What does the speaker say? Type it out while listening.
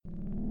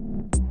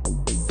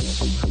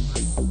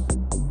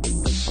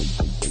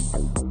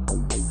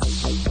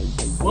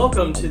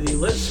Welcome to the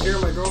Let's Scare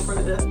My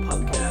Girlfriend to Death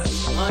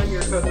podcast. I'm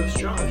your co-host,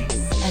 Josh.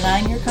 And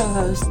I'm your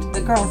co-host, the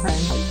girlfriend,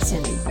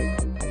 Cindy.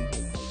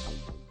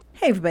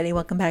 Hey everybody,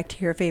 welcome back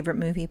to your favorite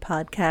movie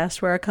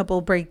podcast where a couple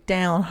break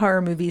down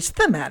horror movies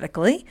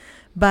thematically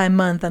by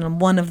month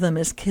and one of them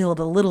is killed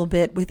a little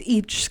bit with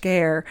each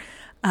scare.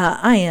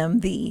 I am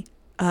the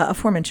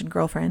aforementioned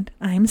girlfriend.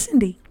 I am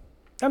Cindy.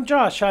 I'm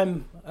Josh.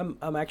 I'm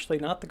actually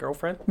not the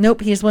girlfriend.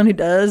 Nope, he's the one who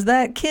does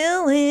that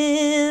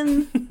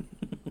killing.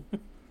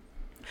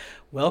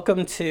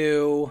 Welcome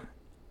to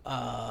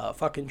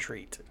fucking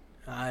treat.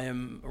 I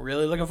am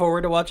really looking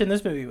forward to watching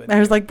this movie with you.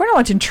 I was like, we're not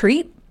watching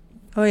Treat?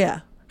 Oh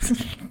yeah.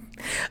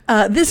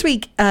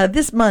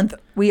 This month,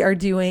 we are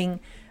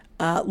doing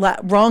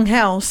Wrong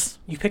House.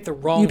 You picked the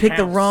wrong house. You picked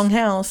the wrong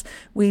house.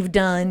 We've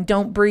done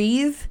Don't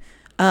Breathe.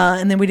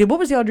 And then we did, what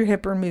was the Audrey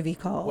Hepburn movie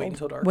called? Wait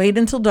Until Dark. Wait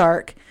Until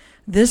Dark.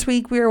 This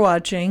week we are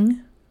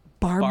watching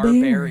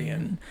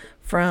Barbarian.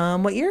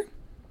 From what year?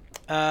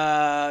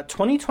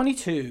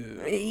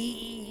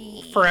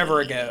 2022.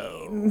 Forever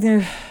ago.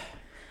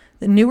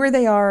 The newer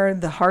they are,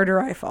 the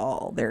harder I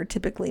fall. They're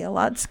typically a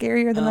lot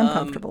scarier than I'm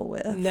comfortable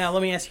with. Now,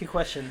 let me ask you a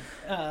question.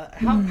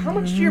 How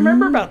much do you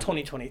remember about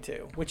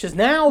 2022? Which is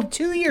now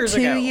 2 years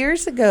ago. 2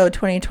 years ago,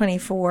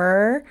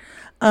 2024.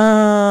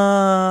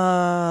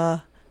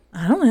 I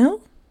don't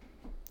know.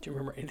 Do you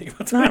remember anything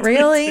about 2022? Not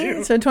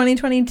really. So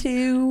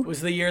 2022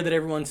 was the year that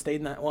everyone stayed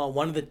in that. Well,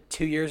 one of the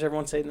 2 years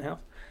everyone stayed in the house.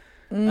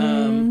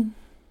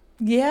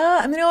 Yeah,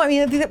 I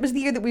think that was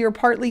the year that we were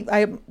partly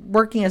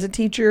working as a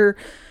teacher,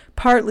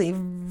 partly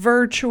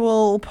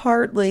virtual,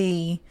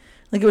 partly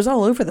like it was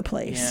all over the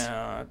place.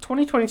 Yeah,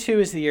 2022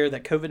 is the year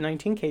that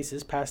COVID-19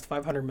 cases passed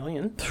 500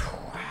 million.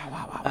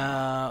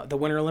 Wow. The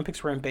Winter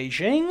Olympics were in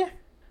Beijing.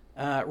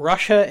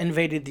 Russia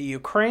invaded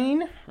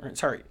Ukraine, not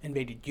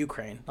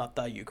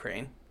the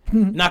Ukraine.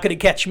 Not going to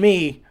catch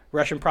me,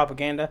 Russian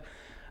propaganda.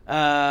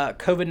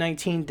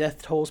 COVID-19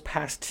 death tolls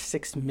passed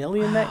 6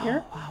 million that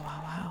year.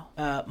 Wow.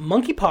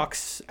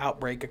 Monkeypox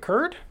outbreak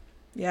occurred.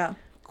 Yeah.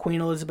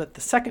 Queen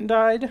Elizabeth II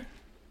died.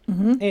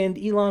 Mm-hmm. And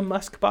Elon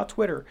Musk bought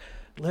Twitter.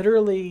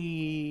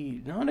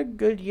 Literally not a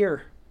good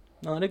year.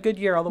 Not a good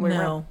year all the way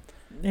around.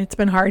 It's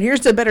been hard.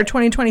 Here's to a better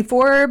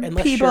 2024,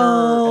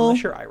 people.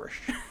 Unless you're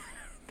Irish.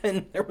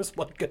 Then there was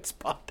one good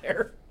spot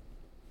there.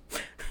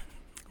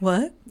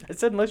 What? I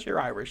said unless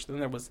you're Irish, then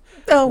there was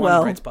one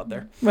bright spot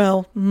there.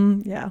 Well,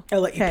 yeah.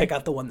 I'll let you pick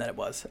out the one that it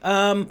was.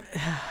 The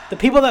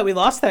people that we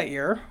lost that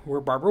year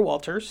were Barbara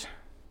Walters,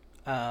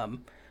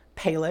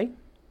 Pele,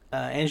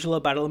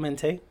 Angela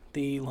Badalamenti,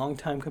 the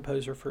longtime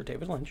composer for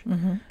David Lynch,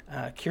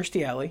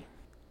 Kirstie Alley,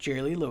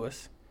 Jerry Lee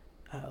Lewis,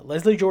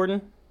 Leslie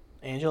Jordan,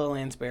 Angela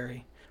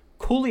Lansbury,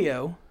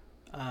 Coolio,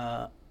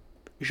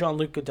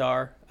 Jean-Luc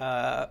Godard,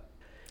 the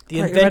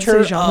inventor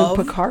of Jean-Luc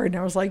Picard, and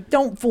I was like,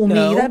 don't fool me,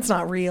 that's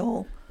not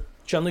real.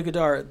 Jean-Luc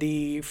Godard,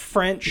 the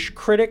French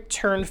critic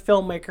turned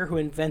filmmaker who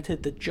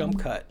invented the jump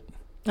cut.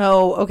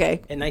 Oh,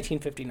 okay. In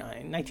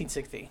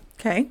 1960.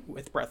 Okay.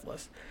 With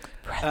Breathless.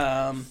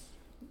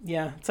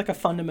 Yeah, it's like a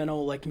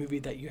fundamental movie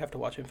that you have to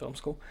watch in film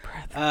school.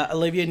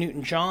 Olivia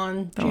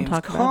Newton-John, James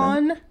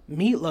Caan,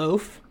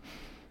 Meatloaf.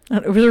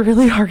 It was a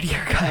really hard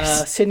year,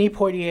 guys. Sidney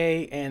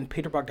Poitier and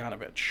Peter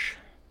Bogdanovich.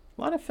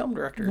 A lot of film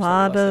directors. A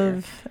lot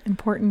of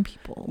important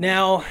people.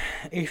 Now,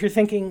 if you're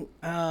thinking,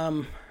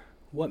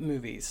 what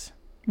movies?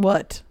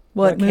 What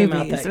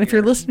movies? And if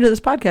you're listening to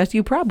this podcast,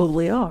 you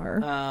probably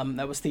are.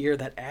 That was the year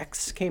that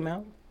X came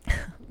out.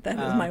 That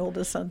is my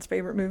oldest son's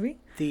favorite movie.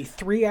 The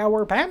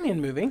 3-hour Batman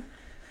movie.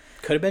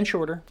 Could have been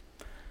shorter.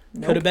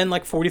 Nope. Could have been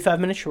 45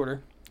 minutes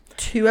shorter.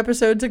 2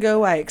 episodes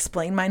ago, I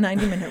explained my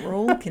 90-minute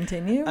rule.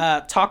 Continue.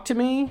 Talk to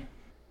Me.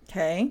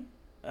 Okay.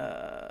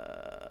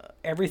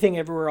 Everything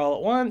Everywhere All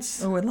at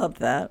Once. Oh, I love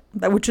that.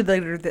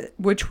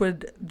 Which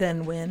would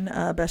then win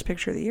Best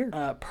Picture of the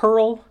Year.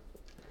 Pearl.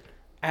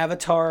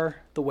 Avatar,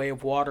 The Way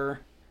of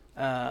Water,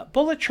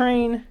 Bullet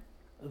Train,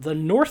 The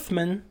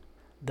Northman,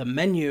 The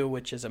Menu,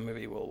 which is a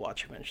movie we'll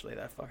watch eventually.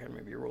 That fucking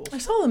movie rules. I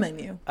saw The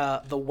Menu.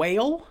 The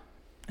Whale.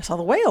 I saw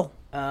The Whale.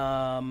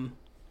 Sisu.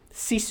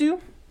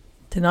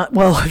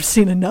 I've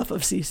seen enough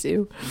of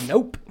Sisu.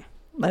 Nope.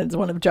 That's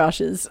one of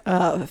Josh's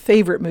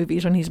favorite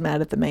movies when he's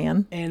mad at the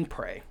man. And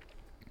Prey.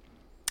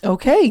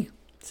 Okay.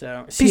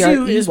 So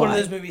Sisu is one of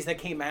those movies that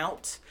came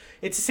out.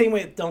 It's the same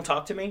way with Don't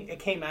Talk to Me. It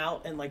came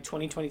out in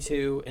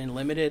 2022 in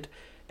limited,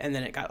 and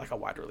then it got a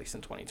wide release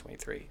in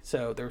 2023.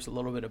 So there was a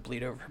little bit of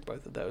bleed over for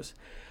both of those.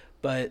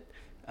 But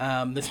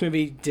this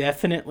movie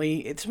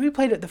definitely, we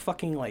played at the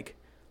fucking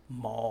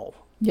mall.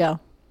 Yeah.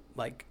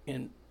 I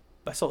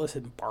saw this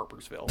in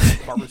Barboursville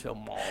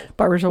Mall.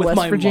 Barboursville,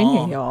 West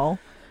Virginia, y'all.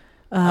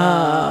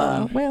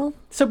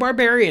 So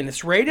Barbarian,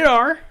 it's rated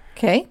R.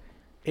 Okay.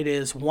 It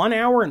is 1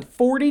 hour and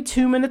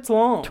 42 minutes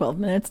long. 12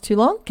 minutes too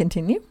long.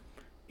 Continue.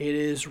 It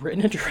is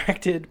written and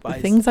directed by...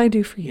 The things I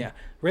do for you. Yeah.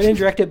 Written and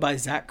directed by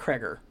Zach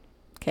Kreger.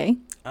 Okay.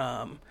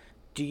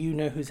 Do you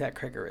know who Zach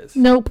Kreger is?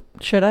 Nope.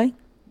 Should I?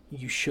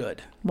 You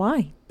should.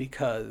 Why?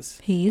 Because...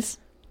 He's...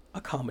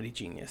 a comedy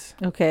genius.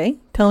 Okay.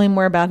 Tell me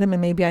more about him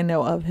and maybe I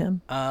know of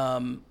him.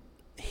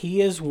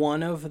 He is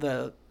one of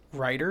the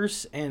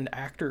writers and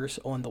actors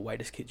on The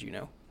Whitest Kids You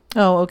Know.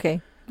 Oh,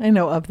 okay. I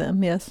know of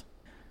them, yes.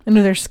 I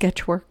know their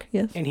sketch work,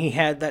 yes. And he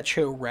had that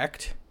show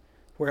Wrecked,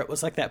 where it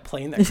was like that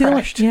plane that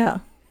crashed. Yeah.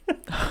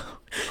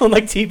 On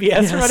like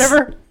TBS or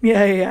whatever.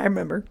 Yeah, I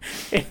remember.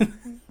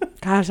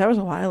 Gosh, that was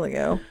a while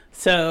ago.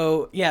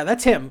 So, yeah,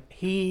 that's him.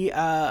 He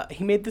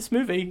made this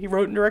movie. He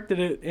wrote and directed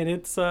it, and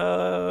it's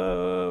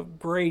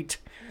great.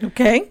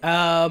 Okay.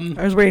 I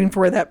was waiting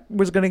for where that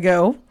was going to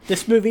go.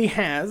 This movie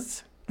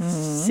has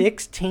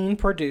 16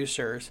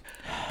 producers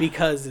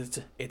because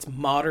it's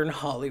modern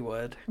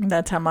Hollywood.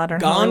 That's how modern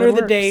Gone Hollywood are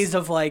the works. days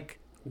of like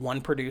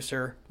one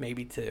producer,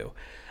 maybe two.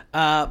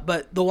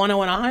 But the one I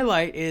want to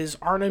highlight is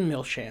Arnon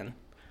Milchan.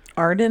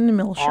 Arnon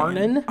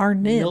Milchan.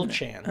 Arnon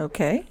Milchan.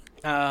 Okay.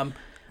 Tell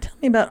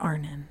me about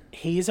Arnon.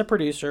 He's a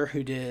producer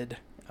who did,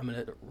 I'm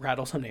going to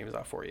rattle some names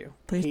off for you.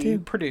 Please do. He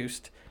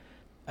produced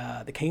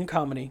The King of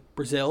Comedy,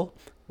 Brazil,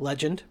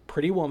 Legend,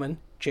 Pretty Woman,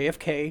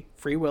 JFK,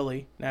 Free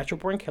Willy, Natural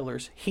Born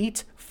Killers,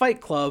 Heat,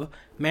 Fight Club,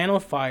 Man on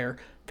Fire,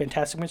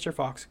 Fantastic Mr.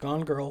 Fox,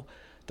 Gone Girl,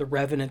 The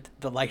Revenant,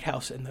 The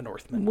Lighthouse, and The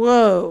Northman.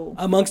 Whoa.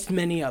 Amongst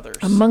many others.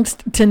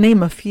 To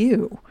name a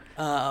few.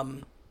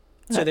 So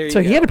there you go.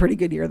 So he had a pretty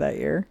good year that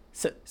year.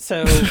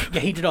 So yeah,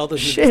 he did all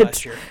those movies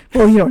last year.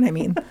 Well, you know what I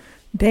mean.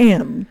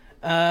 Damn.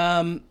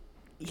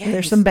 Yeah,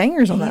 there's some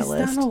bangers on that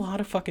list. He's done a lot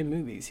of fucking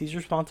movies. He's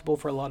responsible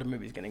for a lot of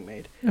movies getting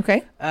made.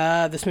 Okay.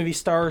 This movie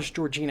stars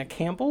Georgina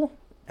Campbell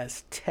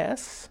as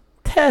Tess.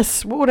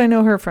 Tess, what would I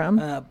know her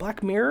from?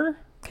 Black Mirror.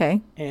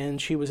 Okay.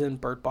 And she was in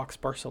Bird Box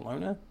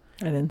Barcelona.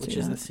 I didn't see which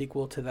is the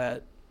sequel to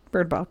that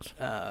Bird Box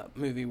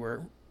movie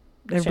where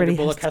everybody Sandra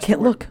Bullock has can't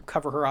to look.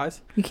 Cover her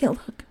eyes. You can't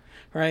look.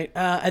 Right.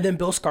 And then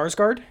Bill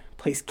Skarsgård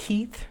plays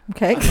Keith.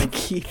 Okay.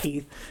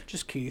 Keith.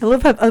 Just Keith. I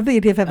love the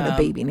idea of having a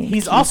baby name.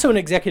 He's Keith. also an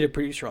executive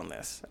producer on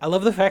this. I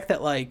love the fact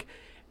that like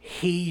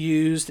he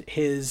used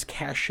his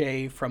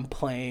cachet from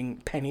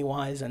playing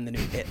Pennywise in the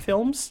new It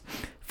films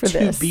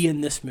to be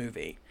in this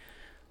movie.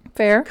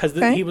 Fair. Because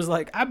he was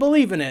like, I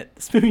believe in it.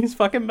 This movie's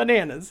fucking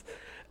bananas.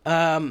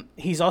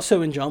 He's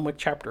also in John Wick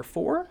Chapter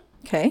 4.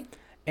 Okay.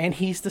 And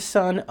he's the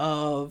son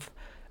of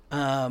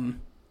Stellan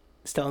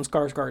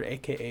Skarsgård,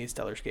 a.k.a.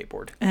 Stellar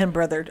Skateboard. And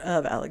brother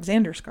of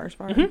Alexander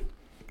Skarsgård.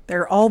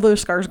 Mm-hmm. All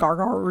those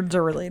Skarsgårds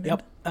are related.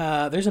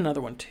 Yep. There's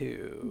another one,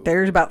 too.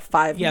 There's about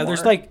 5 more. Yeah,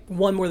 there's like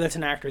one more that's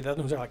an actor. The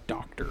other ones are like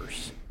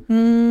doctors. I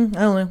don't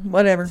know.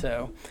 Whatever.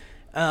 So,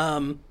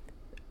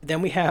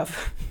 then we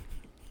have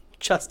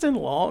Justin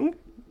Long.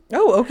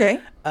 Oh, okay.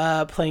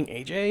 Playing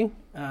AJ.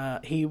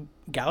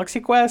 Galaxy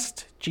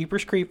Quest,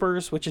 Jeepers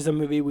Creepers, which is a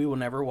movie we will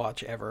never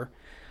watch ever.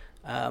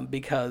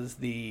 Because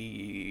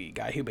the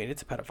guy who made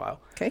it's a pedophile.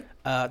 Okay.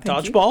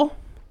 Dodgeball.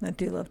 I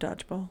do love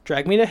Dodgeball.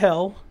 Drag Me to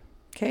Hell.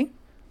 Okay.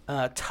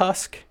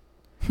 Tusk.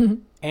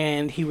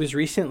 And he was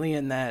recently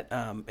in that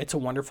It's a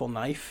Wonderful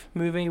Knife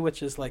movie,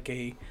 which is like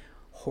a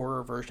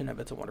horror version of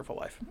It's a Wonderful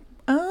Life.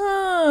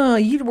 Oh,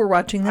 you were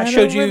watching that. I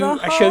showed you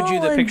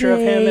the picture of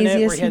him in it,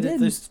 yes, where he had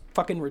those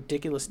fucking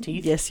ridiculous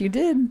teeth. Yes, you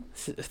did.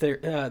 So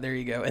there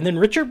you go. And then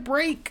Richard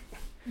Brake.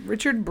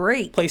 Richard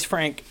Brake plays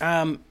Frank.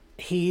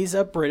 He's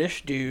a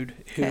British dude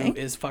who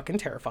is fucking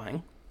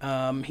terrifying.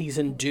 He's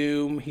in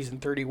Doom. He's in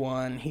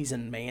 31. He's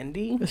in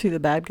Mandy. Is he the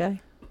bad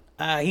guy?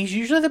 He's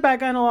usually the bad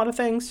guy in a lot of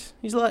things.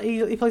 He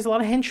plays a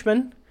lot of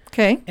henchmen.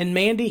 Okay. In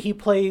Mandy, he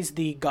plays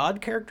the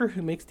god character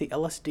who makes the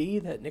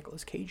LSD that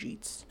Nicolas Cage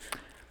eats.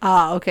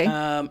 Ah,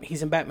 okay.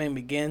 He's in Batman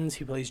Begins.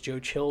 He plays Joe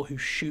Chill, who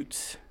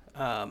shoots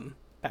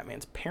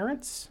Batman's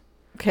parents.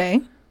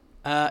 Okay.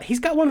 He's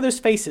got one of those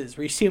faces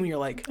where you see him and you're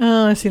like,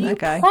 oh, I've seen that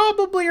guy.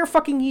 Probably are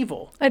fucking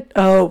evil.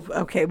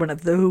 Okay. One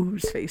of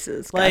those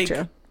faces. Gotcha.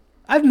 Like,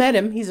 I've met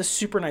him. He's a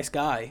super nice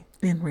guy.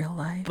 In real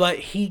life. But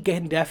he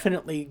can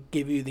definitely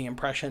give you the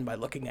impression by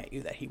looking at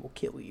you that he will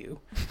kill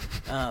you.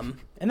 And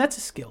that's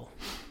a skill.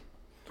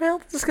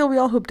 Well, it's a skill we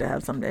all hope to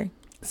have someday.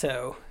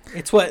 So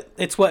it's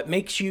what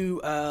makes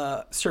you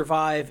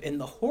survive in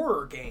the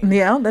horror game.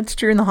 Yeah, that's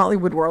true in the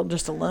Hollywood world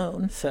just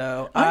alone.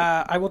 So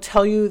I will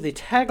tell you the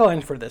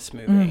tagline for this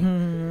movie,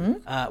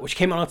 which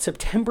came out on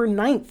September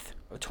 9th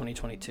of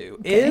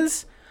 2022,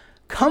 is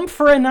 "Come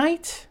for a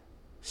night,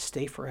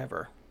 stay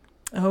forever."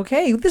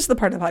 Okay, this is the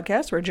part of the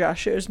podcast where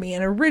Josh shows me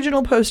an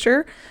original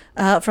poster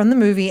from the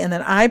movie, and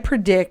then I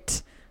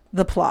predict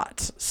the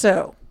plot.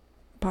 So,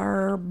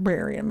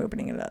 Barbarian, I'm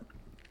opening it up.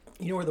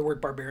 You know where the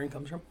word barbarian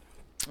comes from?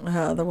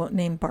 The one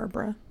named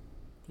Barbara.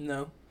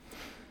 No.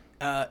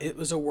 It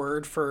was a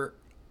word for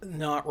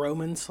not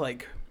Romans,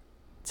 like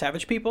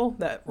savage people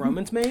that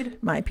Romans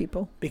made. My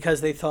people.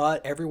 Because they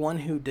thought everyone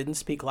who didn't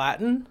speak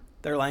Latin,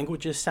 their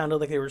languages sounded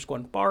like they were just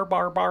going bar,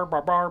 bar, bar,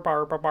 bar, bar,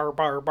 bar, bar, bar,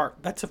 bar, bar.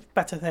 That's a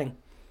thing.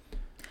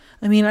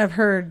 I mean, I've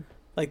heard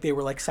like they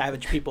were like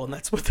savage people, and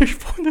that's what their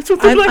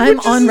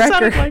languages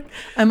sounded like.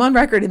 I'm on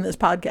record in this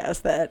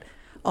podcast that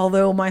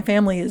although my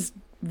family is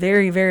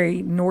very,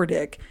 very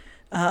Nordic,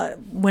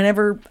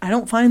 whenever I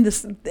don't find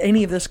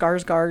any of the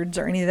Skarsgårds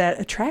or any of that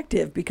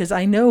attractive, because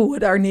I know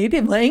what our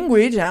native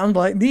language sounds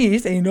like.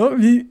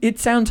 It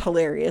sounds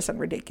hilarious and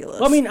ridiculous.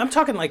 Well, I mean, I'm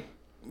talking like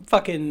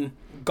fucking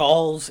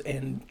Gauls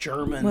and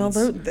Germans.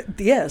 Well,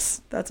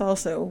 yes, that's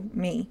also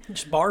me.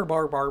 Just bar.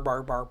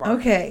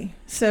 Okay,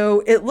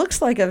 so it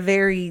looks like a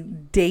very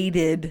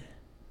dated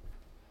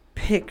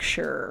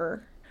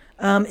picture.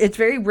 It's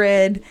very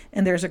red,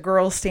 and there's a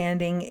girl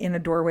standing in a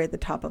doorway at the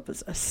top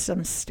of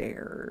some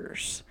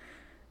stairs.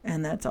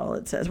 And that's all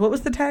it says. What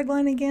was the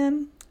tagline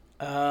again?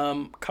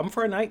 Come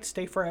for a night,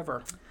 stay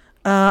forever.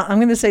 I'm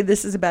going to say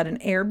this is about an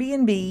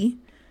Airbnb.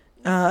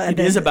 It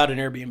is about an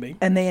Airbnb.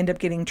 And they end up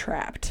getting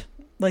trapped.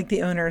 Like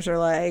the owners are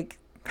like,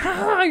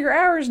 you're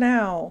ours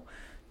now.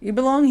 You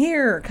belong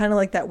here. Kind of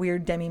like that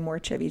weird Demi Moore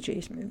Chevy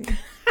Chase movie.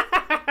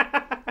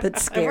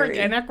 That's scary.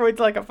 And Aykroyd's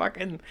like a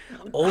fucking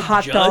old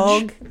hot judge.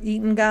 dog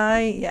eating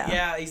guy. Yeah.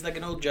 Yeah, he's like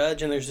an old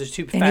judge, and there's these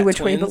two Any fat Which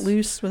twins. Way But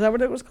Loose. Was that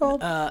what it was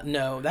called?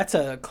 No, that's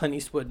a Clint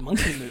Eastwood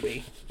monkey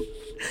movie.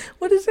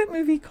 What is that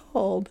movie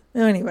called?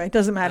 Oh, anyway, it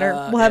doesn't matter.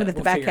 We'll have it at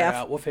the back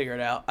half. We'll figure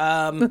it out.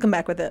 We'll come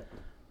back with it.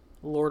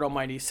 Lord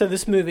Almighty. So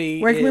this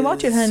movie Where can we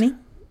watch it, honey?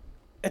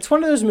 It's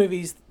one of those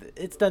movies,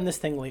 it's done this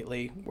thing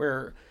lately,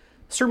 where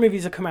certain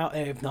movies have come out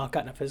and have not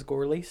gotten a physical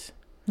release.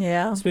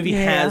 Yeah. This movie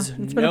has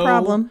it's been a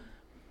problem.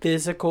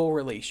 Physical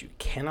release. You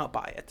cannot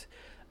buy it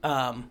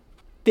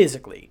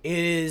physically. It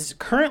is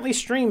currently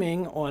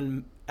streaming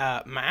on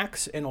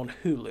Max and on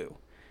Hulu.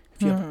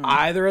 If you have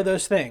either of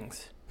those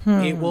things,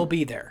 it will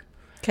be there.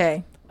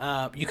 Okay.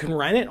 You can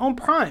rent it on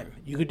Prime.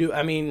 You could do,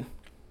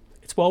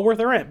 it's well worth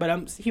the rent,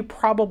 but you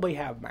probably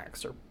have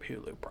Max or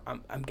Hulu,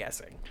 I'm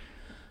guessing.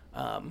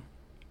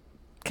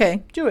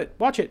 Okay. Do it.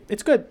 Watch it.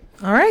 It's good.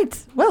 All right.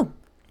 Well,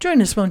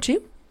 join us, won't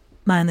you?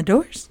 Mind the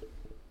doors.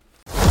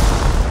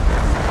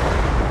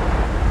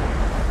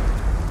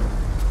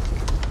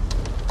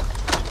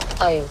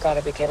 Oh, you've got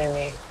to be kidding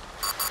me.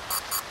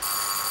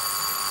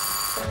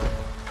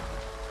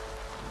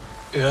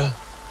 Yeah.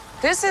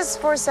 This is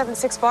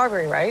 476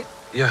 Barbary, right?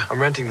 Yeah, I'm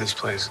renting this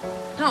place.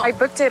 No, I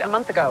booked it a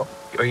month ago.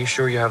 Are you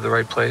sure you have the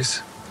right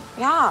place?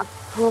 Yeah.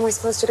 What am I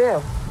supposed to do?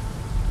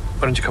 Why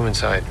don't you come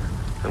inside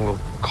and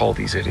we'll call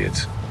these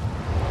idiots.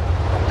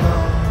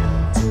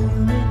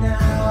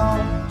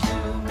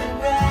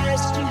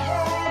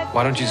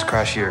 Why don't you just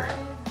crash here?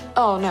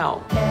 Oh,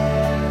 no.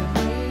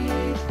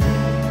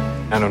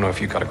 I don't know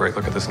if you got a great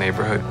look at this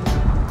neighborhood,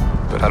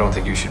 but I don't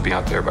think you should be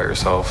out there by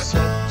yourself. It's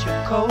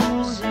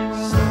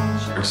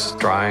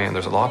dry and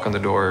there's a lock on the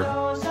door.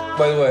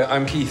 By the way,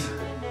 I'm Keith.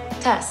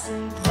 Tess.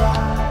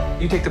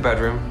 You take the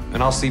bedroom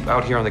and I'll sleep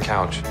out here on the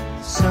couch.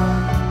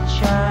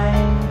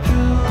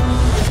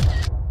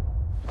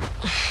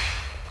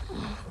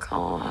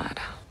 God.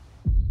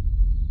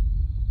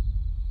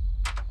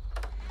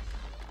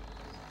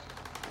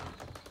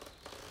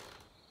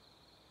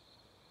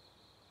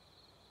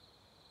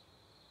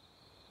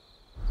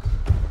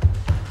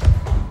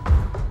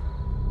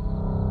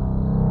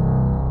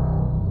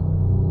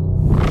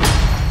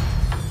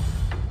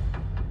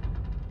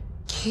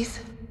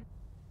 Keith?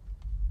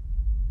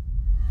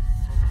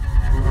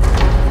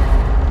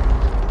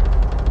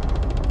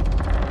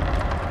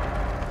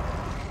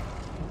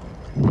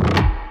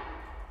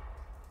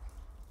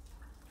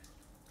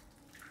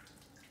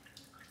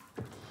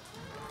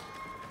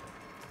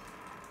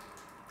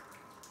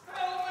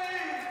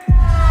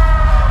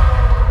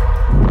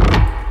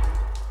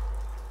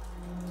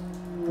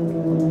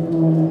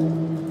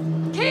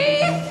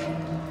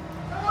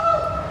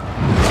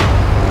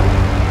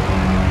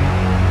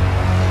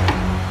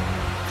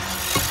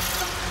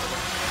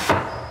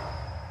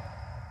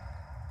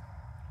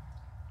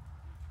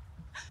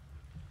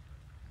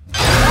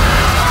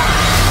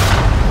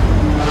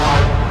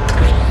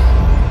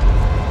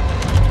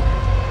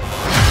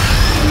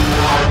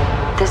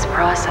 This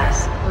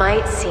process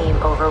might seem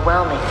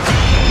overwhelming,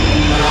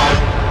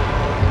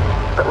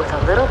 but with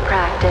a little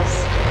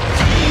practice,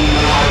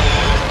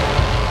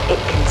 it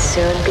can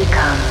soon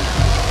become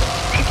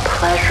a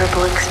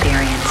pleasurable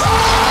experience.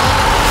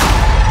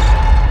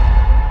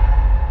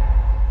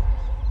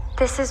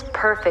 This is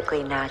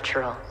perfectly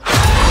natural.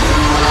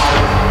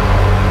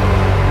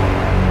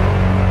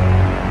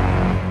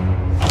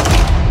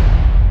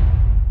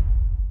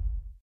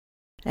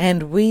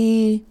 And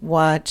we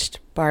watched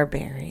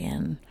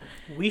Barbarian.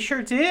 We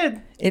sure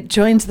did. It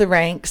joins the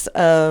ranks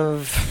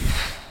of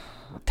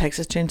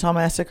Texas Chainsaw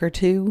Massacre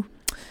 2.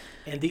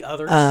 And the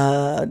others.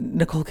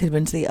 Nicole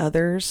Kidman's The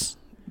Others,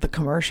 the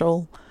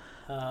commercial.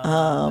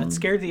 That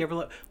scared the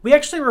ever. We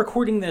actually are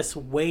recording this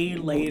way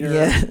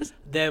later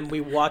than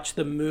we watched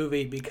the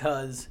movie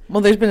because.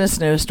 Well, there's been a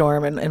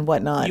snowstorm and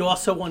whatnot. You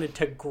also wanted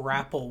to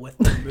grapple with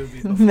the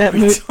movie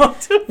before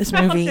this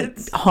movie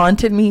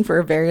haunted me for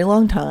a very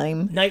long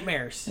time.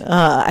 Nightmares.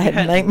 I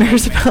had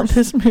nightmares about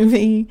this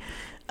movie.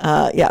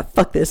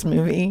 Fuck this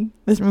movie.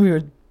 This movie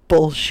was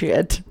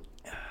bullshit.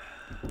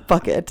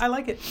 Fuck it. I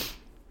like it.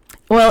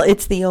 Well,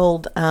 it's the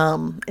old,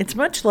 it's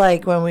much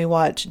like when we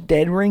watch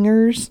Dead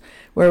Ringers,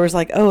 where it was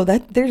like, oh,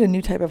 there's a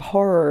new type of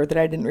horror that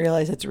I didn't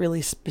realize it's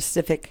really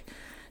specific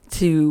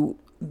to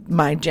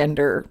my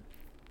gender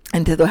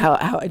and to how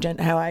I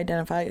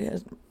identify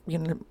as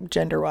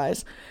gender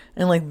wise.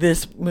 And like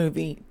this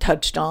movie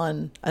touched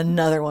on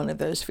another one of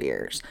those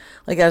fears.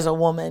 Like as a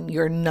woman,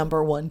 your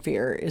number one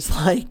fear is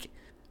like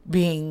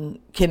being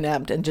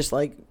kidnapped and just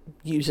like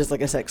used as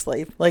like a sex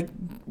slave, like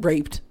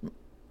raped,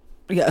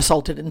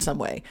 assaulted in some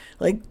way.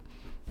 Like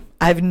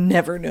I've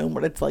never known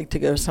what it's like to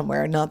go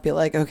somewhere and not be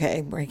like,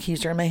 okay, my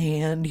keys are in my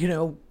hand,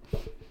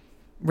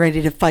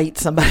 ready to fight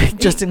somebody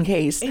just in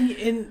case.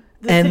 This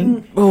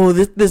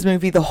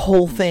movie, the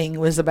whole thing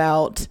was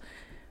about,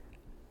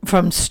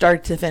 from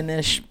start to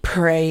finish,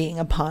 preying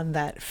upon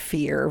that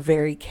fear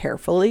very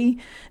carefully,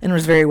 and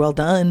was very well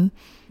done.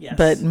 Yes.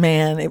 But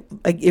man,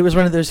 it was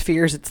one of those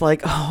fears. It's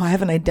like, oh, I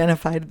haven't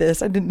identified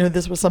this. I didn't know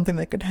this was something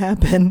that could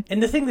happen.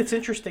 And the thing that's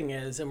interesting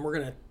is, and we're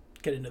going to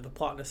get into the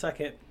plot in a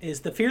second,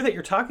 is the fear that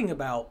you're talking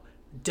about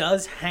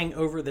does hang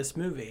over this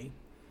movie,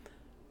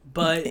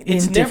 but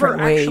it's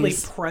never actually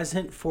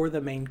present for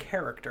the main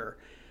character,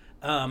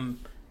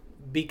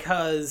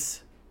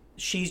 because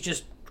she's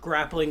just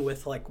grappling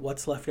with like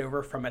what's left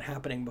over from it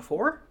happening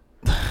before.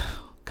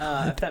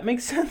 If that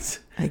makes sense.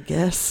 I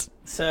guess.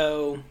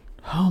 So.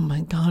 Oh my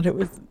God, it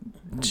was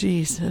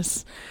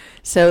Jesus.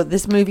 So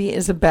this movie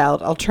is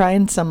about, I'll try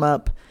and sum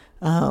up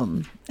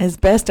as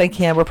best I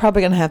can. We're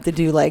probably going to have to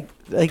do like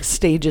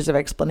stages of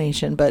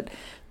explanation, but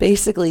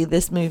basically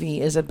this movie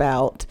is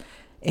about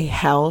a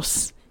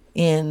house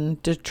in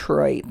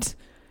Detroit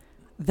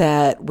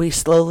that we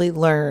slowly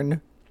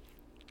learn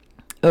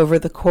over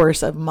the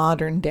course of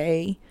modern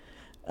day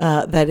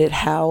that it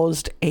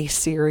housed a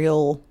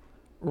serial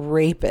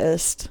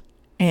rapist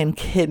and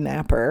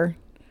kidnapper.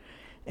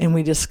 And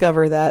we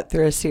discover that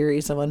through a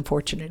series of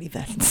unfortunate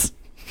events.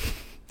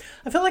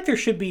 I feel like there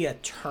should be a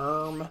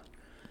term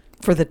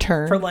for the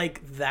term for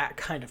like that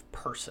kind of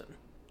person,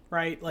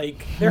 right?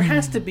 Like there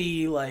has to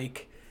be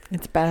like,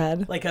 it's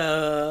bad, like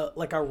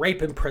a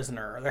rape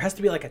imprisoner. There has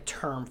to be like a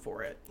term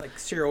for it, like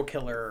serial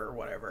killer or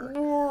whatever.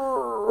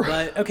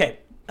 But okay,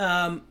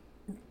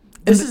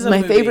 this is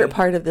my favorite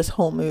part of this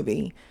whole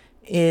movie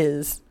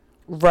is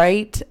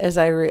right as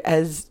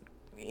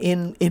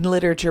in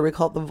literature we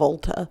call it the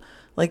volta.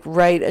 Like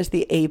right as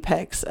the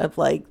apex of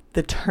like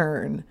the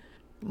turn,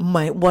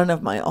 one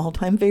of my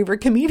all-time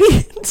favorite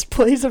comedians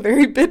plays a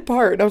very big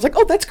part. And I was like,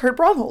 oh, that's Kurt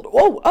Bromhold.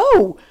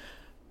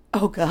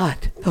 Oh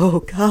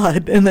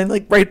God. And then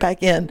like right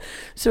back in.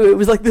 So it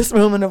was like this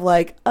moment of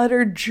like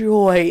utter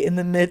joy in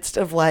the midst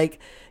of like,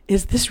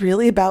 is this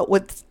really about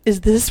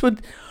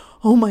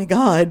oh my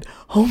God.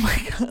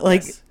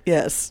 Like,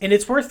 yes. And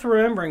it's worth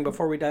remembering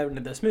before we dive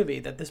into this movie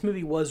that this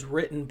movie was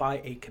written by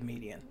a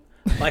comedian.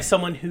 By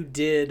someone who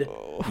did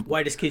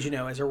Whitest Kid You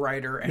Know as a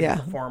writer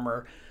and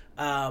performer,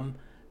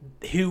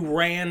 who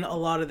ran a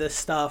lot of this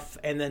stuff,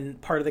 and then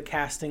part of the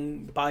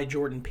casting by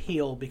Jordan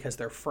Peele because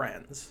they're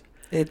friends.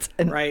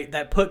 Right?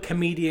 That put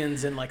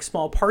comedians in like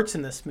small parts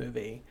in this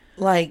movie.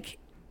 Like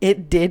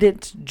it did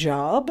its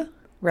job,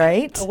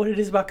 right? What it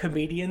is about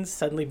comedians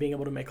suddenly being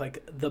able to make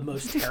like the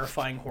most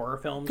terrifying horror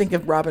films. Think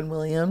of Robin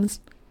Williams.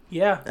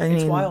 Yeah,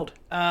 it's wild.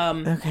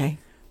 Okay.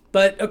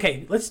 But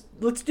okay, let's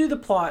do the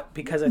plot,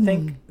 because I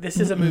think this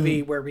is a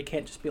movie where we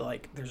can't just be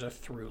like there's a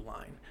through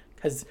line,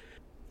 because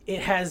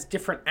it has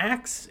different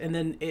acts, and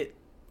then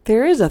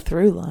there is a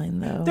through line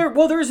though.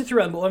 There is a through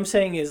line, but what I'm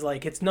saying is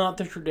like it's not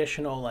the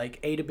traditional like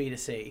A to B to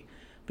C,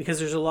 because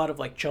there's a lot of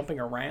like jumping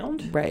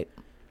around right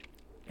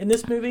in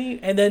this movie,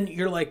 and then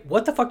you're like,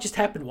 what the fuck just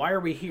happened? Why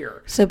are we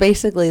here? So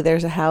basically,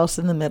 there's a house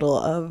in the middle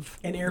of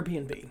an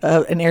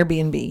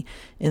Airbnb,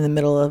 in the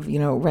middle of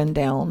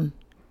rundown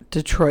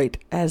Detroit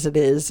as it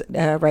is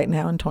right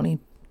now in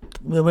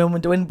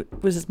when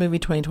was this movie?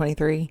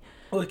 2023?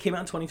 Oh, it came out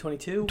in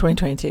 2022?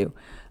 2022.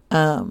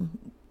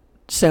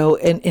 So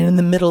in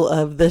the middle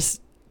of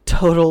this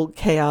total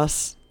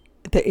chaos,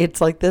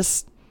 it's like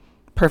this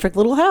perfect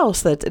little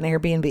house that's an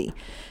Airbnb.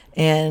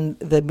 And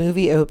the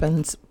movie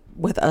opens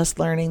with us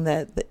learning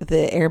that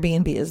the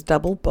Airbnb is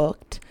double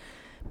booked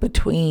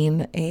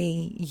between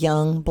a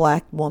young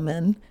black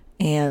woman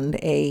and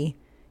a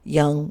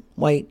young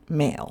white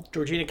male.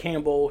 Georgina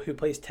Campbell, who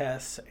plays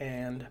Tess,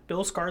 and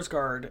Bill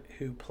Skarsgård,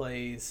 who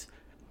plays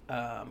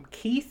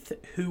Keith,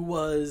 who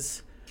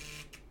was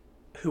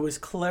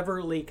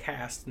cleverly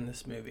cast in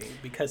this movie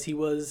because he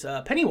was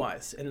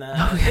Pennywise in the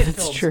that's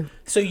films. True.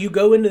 So you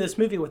go into this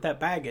movie with that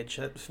baggage.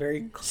 That's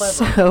very clever.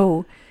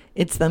 So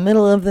it's the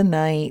middle of the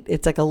night.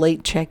 It's like a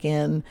late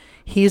check-in.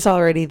 He's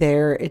already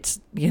there. It's,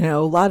 a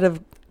lot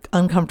of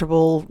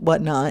uncomfortable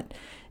whatnot.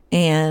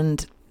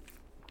 And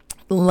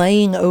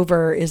laying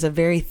over is a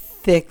very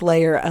thick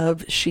layer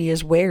of she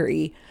is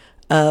wary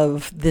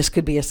of this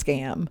could be a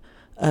scam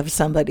of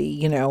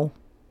somebody,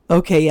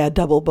 okay, yeah,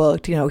 double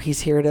booked,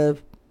 he's here to,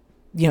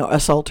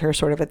 assault her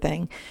sort of a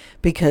thing,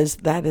 because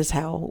that is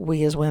how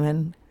we as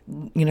women,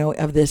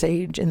 of this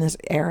age in this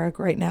era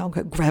right now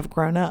have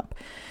grown up.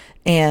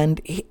 And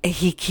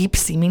he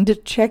keeps seeming to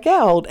check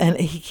out, and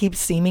he keeps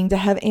seeming to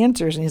have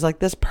answers, and he's like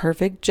this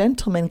perfect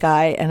gentleman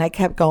guy. And I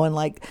kept going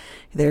like,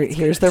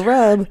 here's the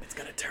rub. It's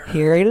gonna turn.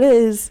 Here it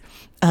is.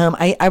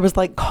 I was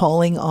like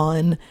calling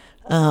on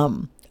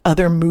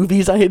other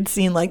movies I had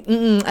seen. Like,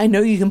 I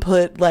know you can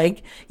put,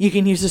 like, you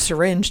can use a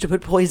syringe to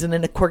put poison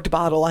in a corked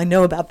bottle. I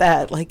know about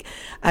that. Like,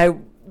 I,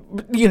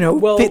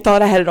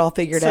 thought I had it all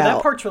figured out. So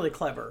that part's really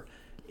clever.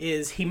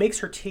 Is he makes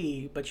her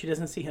tea, but she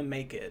doesn't see him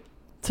make it.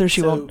 So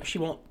she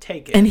won't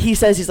take it. And he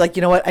says, he's like,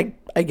 you know what?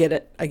 I get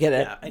it.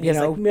 Yeah, and he's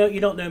like, no, you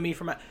don't know me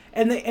from...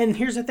 And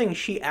here's the thing.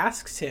 She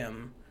asks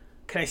him,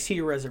 can I see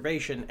your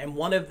reservation? And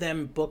one of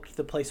them booked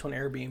the place on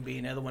Airbnb,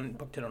 and the other one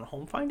booked it on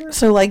Home Finder.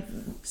 So, like,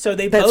 so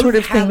they that both sort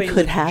of have thing a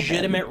could happen.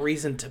 Legitimate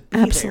reason to be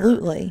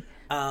Absolutely.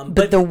 there.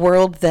 But the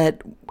world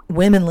that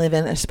women live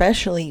in,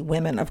 especially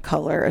women of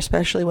color of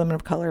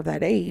that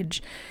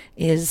age,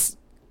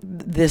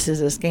 this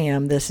is a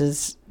scam.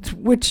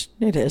 Which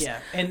it is.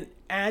 Yeah, and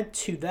add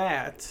to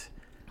that,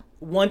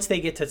 once they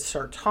get to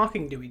start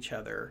talking to each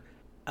other,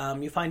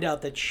 you find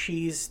out that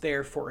she's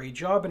there for a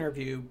job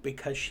interview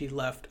because she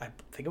left, I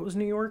think it was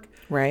New York.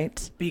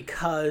 Right.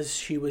 Because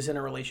she was in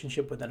a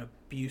relationship with an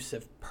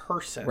abusive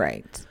person.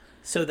 Right.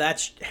 So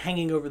that's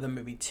hanging over the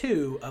movie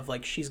too, of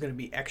like, she's going to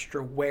be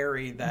extra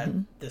wary that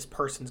this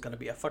person's going to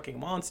be a fucking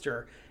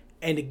monster.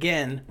 And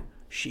again,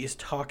 she is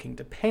talking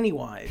to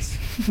Pennywise.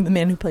 The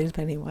man who plays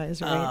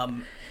Pennywise,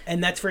 right?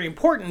 And that's very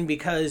important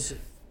because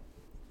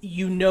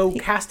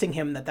casting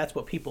him, that's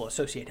what people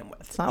associate him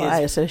with. It's not what I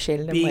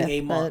associated him with.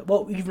 Being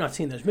well, you've not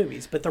seen those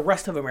movies, but the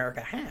rest of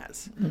America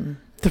has.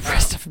 The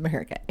rest of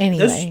America.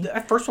 Anyway.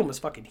 That first one was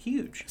fucking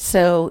huge.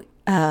 So,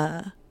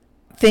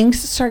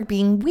 things start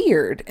being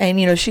weird.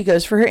 And, she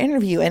goes for her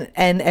interview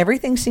and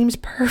everything seems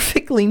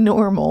perfectly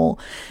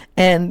normal.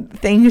 And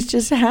things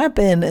just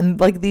happen. And,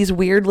 like, these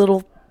weird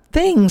little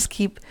things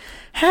keep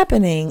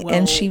happening.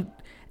 And she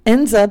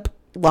ends up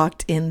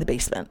locked in the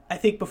basement. I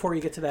think before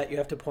you get to that, you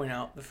have to point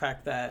out the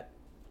fact that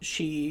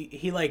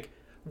he like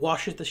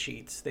washes the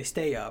sheets. They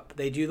stay up.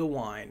 They do the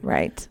wine.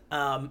 Right.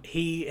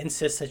 He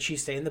insists that she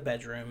stay in the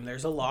bedroom.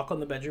 There's a lock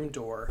on the bedroom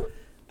door.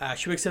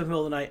 She wakes up in the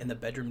middle of the night and the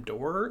bedroom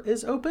door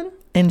is open.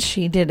 And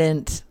she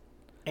didn't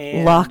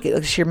lock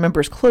it. She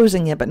remembers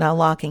closing it but not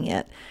locking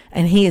it.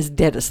 And he is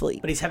dead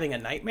asleep. But he's having a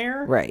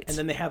nightmare. Right. And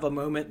then they have a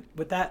moment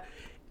with that.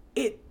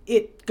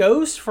 It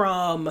goes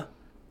from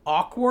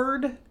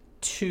awkward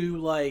to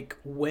like,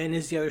 when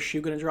is the other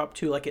shoe going to drop,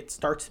 to like it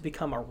starts to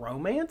become a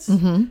romance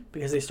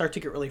because they start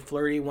to get really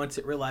flirty once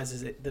it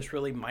realizes that this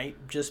really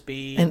might just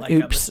be a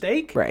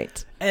mistake.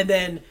 Right. And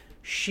then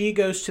she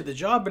goes to the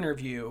job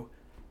interview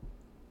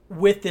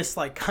with this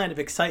like kind of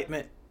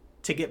excitement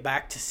to get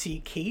back to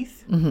see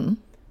Keith.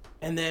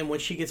 And then when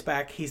she gets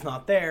back, he's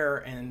not there,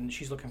 and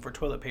she's looking for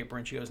toilet paper,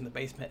 and she goes in the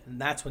basement, and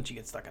that's when she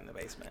gets stuck in the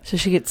basement. So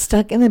she gets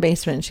stuck in the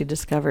basement, and she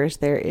discovers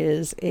there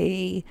is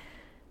a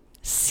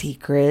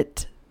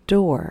secret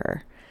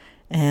door,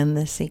 and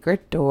the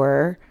secret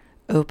door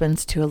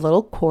opens to a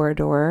little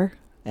corridor,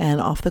 and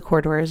off the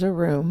corridor is a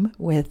room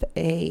with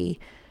a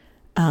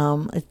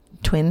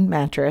twin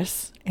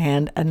mattress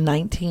and a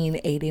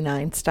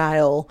 1989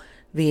 style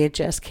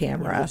VHS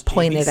camera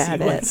pointed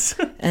at it,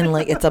 and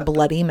like it's a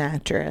bloody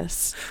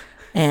mattress,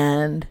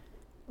 and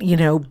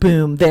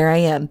boom, there I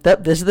am.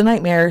 This is the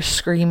nightmare,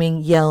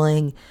 screaming,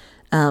 yelling,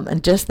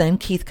 and just then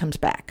Keith comes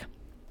back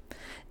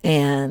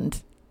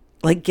and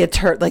like gets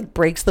her, like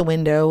breaks the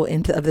window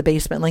of the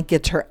basement, like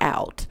gets her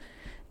out,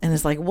 and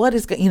is like, what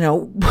is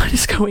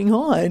going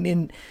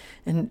on?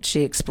 And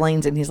she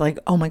explains it, and he's like,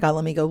 oh my God,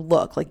 let me go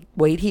look, like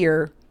wait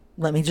here,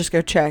 let me just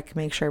go check,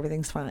 make sure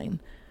everything's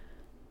fine.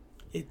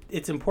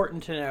 It's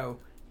important to know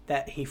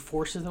that he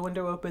forces the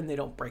window open. They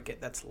don't break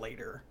it. That's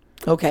later.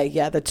 Okay,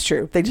 yeah, that's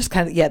true. They just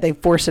they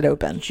force it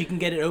open. She can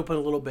get it open a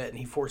little bit, and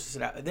he forces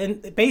it out. And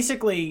then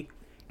basically,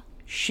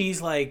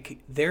 she's like,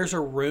 there's a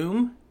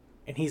room,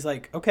 and he's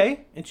like,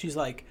 okay. And she's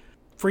like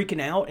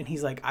freaking out, and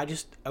he's like,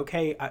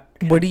 okay.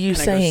 What are you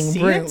saying?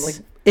 Room? Like,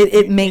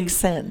 it makes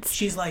sense.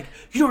 She's like,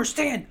 you don't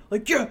understand.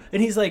 Like, yeah.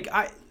 And he's like,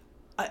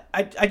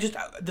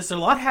 there's a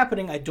lot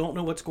happening. I don't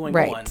know what's going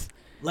on.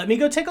 Let me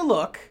go take a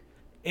look.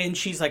 And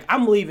she's like,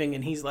 I'm leaving.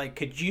 And he's like,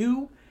 could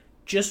you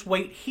just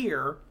wait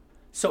here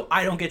so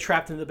I don't get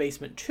trapped in the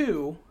basement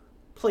too,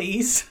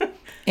 please?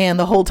 And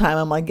the whole time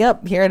I'm like,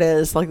 yep, here it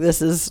is. Like,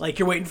 this is... Like,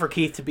 you're waiting for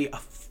Keith to be,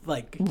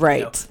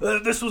 right.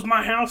 This was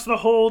my house the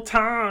whole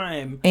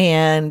time.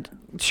 And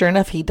sure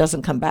enough, he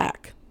doesn't come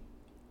back.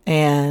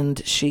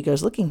 And she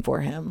goes looking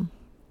for him.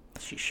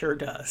 She sure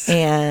does.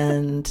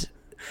 And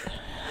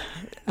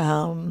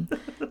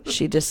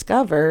she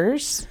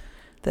discovers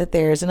that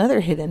there's another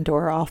hidden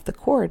door off the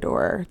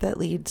corridor that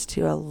leads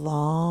to a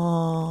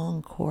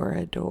long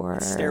corridor.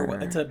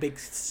 Stairwell. It's a big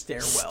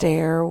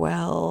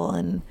stairwell.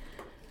 And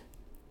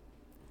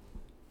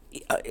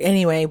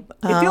anyway,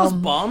 it feels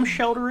bomb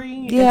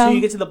sheltery until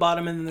you get to the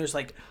bottom, and then there's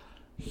like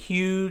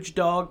huge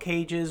dog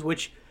cages,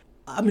 which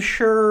I'm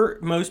sure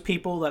most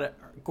people that are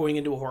going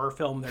into a horror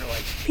film, they're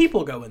like,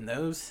 people go in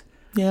those.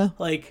 Yeah.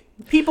 Like,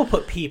 people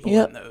put people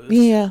in those.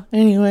 Yeah.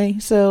 Anyway,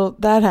 so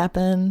that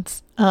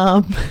happens.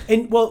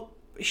 And well,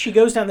 she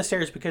goes down the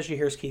stairs because she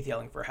hears Keith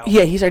yelling for help.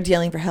 Yeah, he starts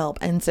yelling for help.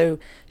 And so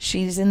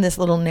she's in this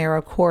little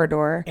narrow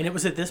corridor. And it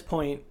was at this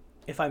point,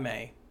 if I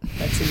may,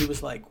 that Cindy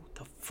was like, what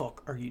the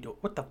fuck are you doing?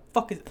 What the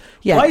fuck is?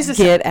 Yeah, why is this?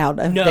 Get out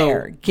of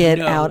there. Get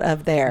out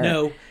of there.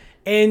 No.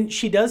 And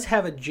she does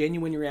have a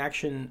genuine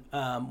reaction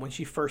when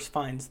she first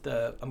finds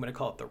I'm going to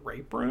call it the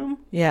rape room.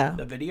 Yeah.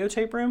 The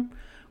videotape room,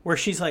 where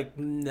she's like,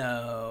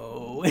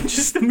 no, and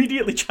just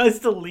immediately tries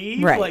to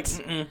leave. Right. Like,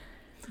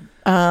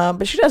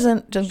 but she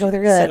doesn't go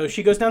there yet. So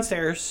she goes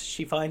downstairs.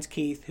 She finds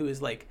Keith, who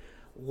is like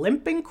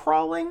limping,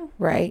 crawling.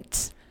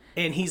 Right.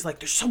 And he's like,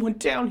 there's someone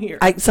down here.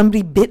 I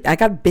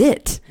got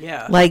bit.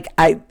 Yeah.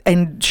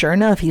 And sure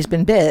enough, he's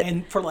been bit.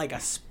 And for like a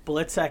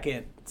split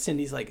second,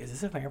 Cindy's like, is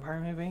this a vampire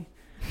movie?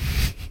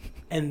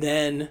 and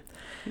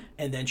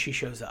then she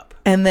shows up.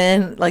 And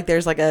then like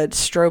there's like a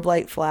strobe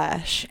light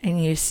flash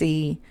and you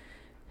see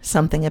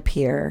something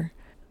appear.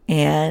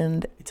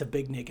 And it's a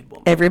big naked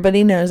woman.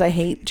 Everybody knows I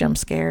hate jump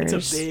scares.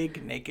 It's a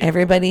big naked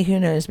Everybody who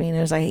knows me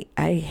knows I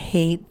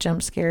hate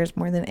jump scares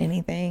more than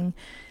anything.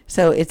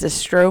 So it's a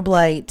strobe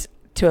light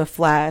to a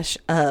flash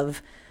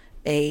of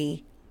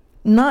a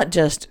not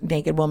just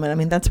naked woman. I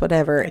mean, that's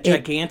whatever. A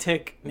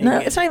gigantic naked no,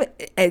 it's not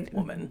even a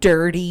woman.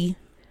 Dirty,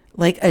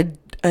 like a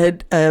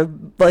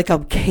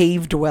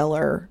cave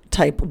dweller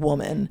type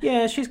woman.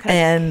 Yeah, she's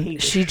kind of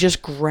cave-ish. She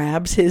just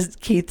grabs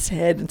Keith's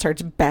head and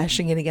starts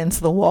bashing it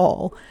against the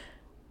wall.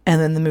 And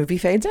then the movie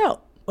fades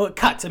out. Well, it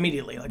cuts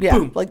immediately. Like, yeah,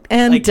 boom.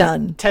 And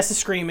done. Tess is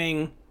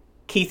screaming.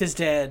 Keith is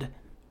dead.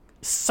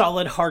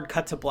 Solid hard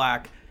cut to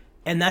black.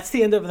 And that's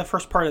the end of the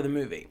first part of the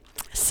movie.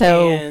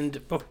 So, and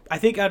I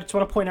think I just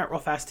want to point out real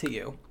fast to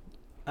you,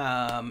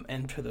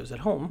 and for those at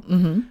home.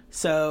 Mm-hmm.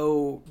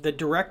 So the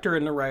director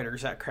and the writer,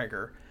 Zach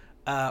Kreger,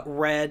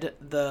 read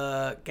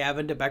the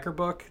Gavin de Becker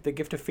book, The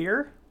Gift of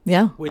Fear.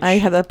 Yeah, I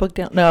have that book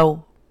down.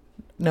 No,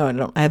 I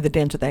don't. I have The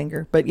Dance with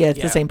Anger, but yeah,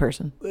 it's the same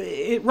person.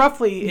 It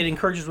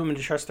encourages women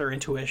to trust their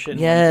intuition.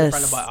 Yes,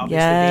 when confronted by obviously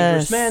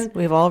dangerous men.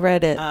 We've all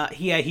read it.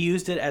 He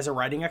used it as a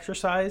writing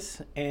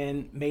exercise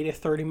and made a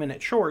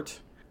 30-minute short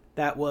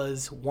that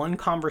was one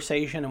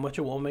conversation in which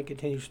a woman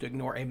continues to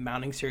ignore a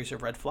mounting series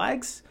of red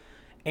flags.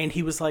 And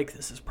he was like,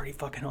 this is pretty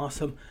fucking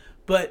awesome.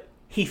 But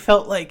he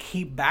felt like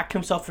he backed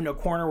himself into a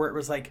corner where it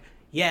was like,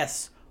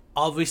 yes,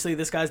 obviously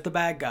this guy's the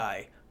bad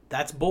guy.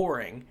 That's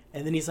boring.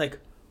 And then he's like,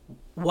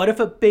 what if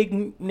a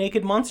big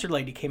naked monster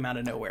lady came out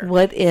of nowhere?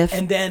 What if?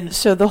 And then,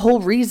 so the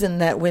whole reason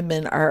that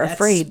women are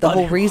afraid, the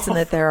whole reason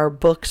that there are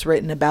books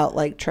written about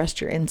like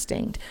trust your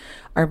instinct,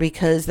 are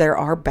because there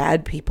are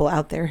bad people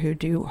out there who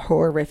do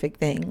horrific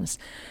things.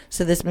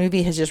 So this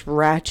movie has just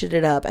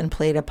ratcheted up and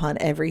played upon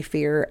every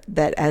fear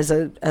that as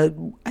a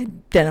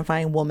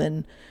identifying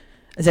woman,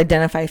 as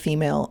identify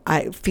female,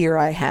 fear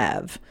I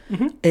have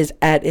is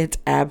at its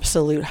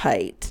absolute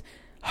height.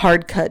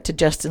 Hard cut to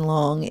Justin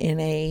Long in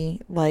a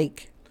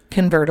like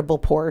convertible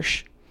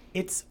Porsche.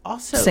 It's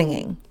also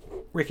singing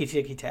Ricky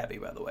Tikki Tavi,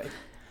 by the way.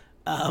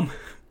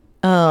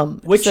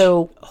 Which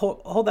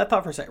hold that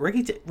thought for a second.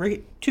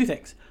 Ricky, two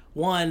things.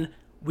 One,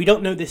 we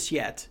don't know this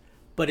yet,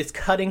 but it's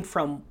cutting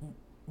from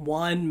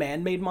one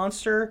man-made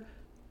monster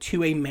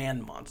to a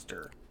man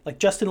monster. Like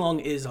Justin Long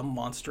is a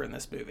monster in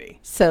this movie.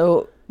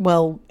 So,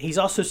 well, he's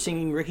also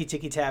singing Ricky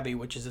Tikki Tavi,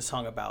 which is a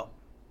song about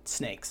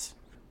snakes.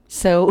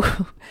 So,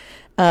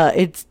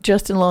 it's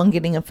Justin Long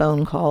getting a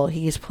phone call.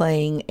 He's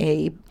playing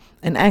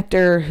an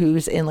actor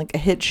who's in like a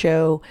hit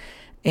show,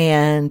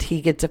 and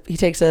he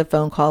takes a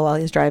phone call while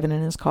he's driving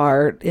in his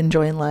car,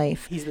 enjoying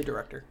life. He's the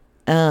director.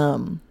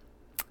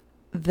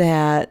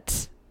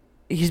 That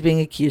he's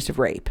being accused of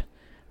rape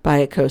by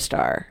a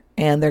co-star,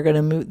 and they're going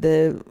to move,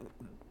 the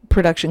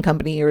production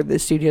company or the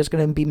studio is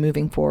going to be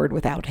moving forward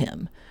without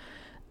him,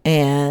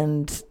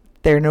 and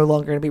they're no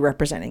longer going to be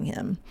representing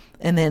him.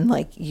 And then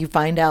like you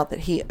find out that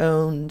he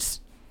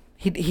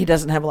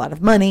doesn't have a lot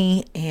of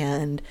money,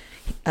 and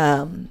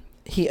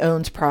he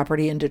owns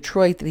property in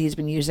Detroit that he's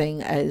been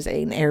using as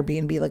an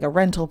Airbnb, like a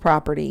rental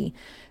property,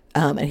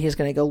 and he's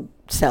going to go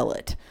sell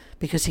it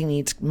because he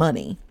needs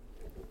money.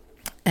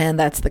 And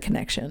that's the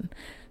connection.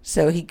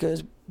 So he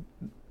goes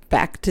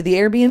back to the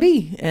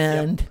Airbnb,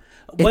 and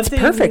it's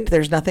perfect.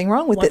 There's nothing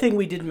wrong with it. One thing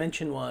we did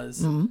mention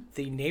was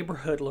the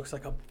neighborhood looks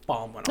like a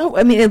bomb went off. Oh,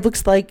 I mean, it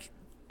looks like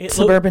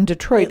suburban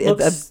Detroit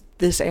of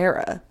this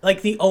era.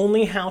 Like the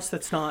only house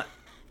that's not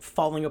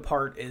falling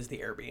apart is the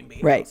Airbnb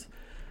house. Right.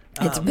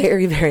 It's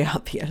very, very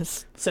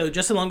obvious. So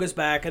Justin Long goes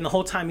back, and the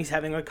whole time he's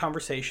having like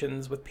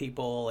conversations with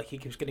people. Like he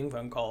keeps getting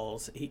phone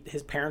calls.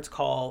 His parents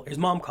call. His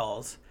mom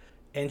calls.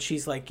 And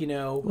she's like,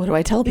 what do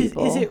I tell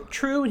people? Is it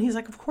true? And he's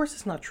like, of course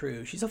it's not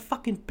true. She's a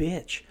fucking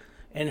bitch.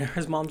 And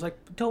his mom's like,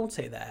 don't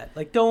say that.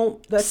 Like,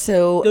 that's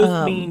so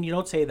mean. You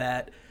don't say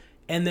that.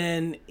 And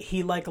then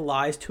he like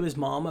lies to his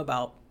mom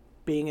about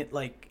being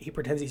like, he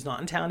pretends he's not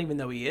in town even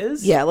though he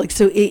is. Yeah, like,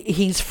 so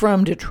he's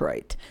from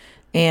Detroit.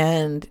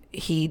 And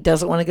he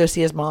doesn't want to go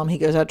see his mom. He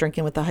goes out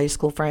drinking with a high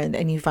school friend.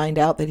 And you find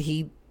out that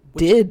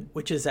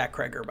which is Zach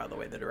Kreger, by the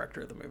way, the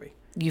director of the movie.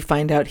 You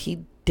find out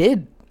he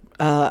did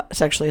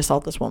sexually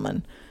assault this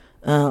woman.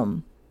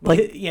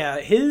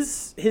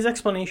 His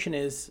explanation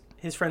is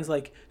his friend's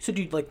like, so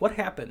dude, like what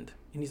happened?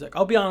 And he's like,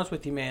 I'll be honest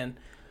with you, man.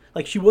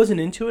 Like she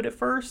wasn't into it at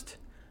first,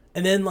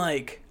 and then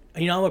like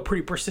I'm a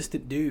pretty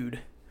persistent dude,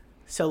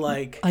 So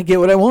like, I get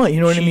what I want.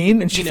 You know what I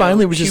mean? And she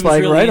finally was just like,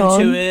 really right on.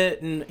 into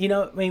it, and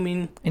I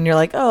mean, and you're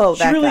like, oh,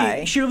 that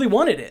guy. She really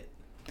wanted it,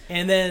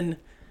 and then.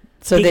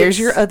 So there's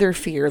your other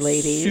fear,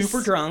 ladies.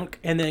 Super drunk,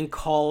 and then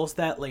calls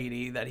that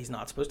lady that he's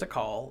not supposed to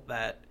call.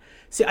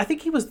 See, I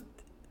think he was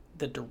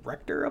the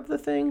director of the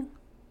thing.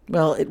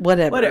 Well,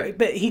 whatever.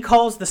 But he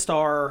calls the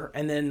star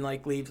and then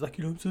like leaves like,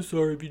 I'm so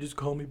sorry if you just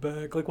call me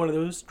back. Like one of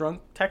those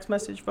drunk text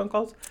message phone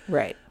calls.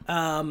 Right.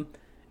 And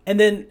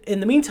then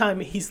in the meantime,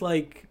 he's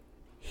like,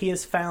 he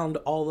has found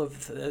all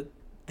of the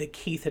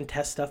Keith and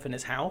Tess stuff in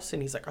his house,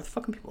 and he's like, are the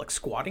fucking people like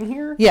squatting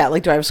here? Yeah,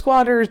 like, do I have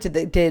squatters?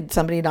 Did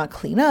somebody not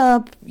clean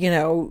up?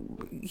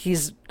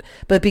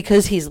 But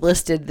because he's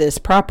listed this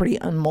property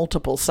on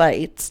multiple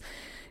sites,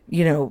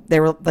 they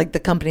were like, the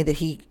company that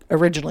he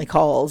originally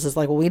calls is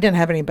like, well, we didn't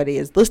have anybody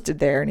is listed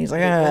there, and he's like,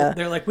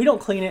 they're like, we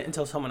don't clean it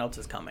until someone else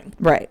is coming.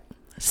 Right.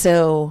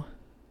 So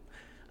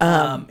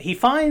he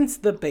finds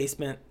the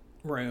basement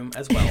room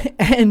as well,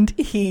 and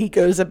he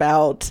goes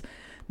about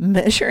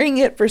measuring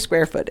it for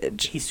square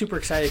footage. He's super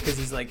excited because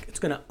he's like, it's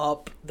going to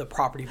up the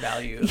property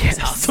value of this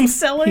house I'm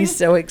selling. He's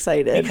so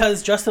excited.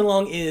 Because Justin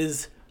Long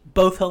is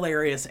both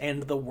hilarious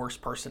and the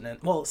worst person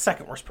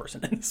second worst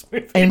person in this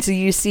movie. And so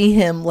you see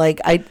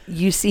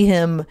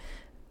him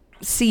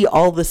see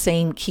all the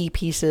same key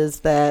pieces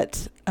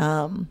that,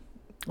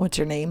 what's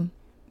her name?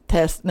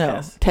 Tess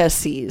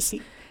sees.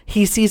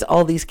 He sees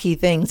all these key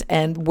things,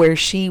 and where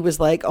she was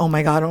like, oh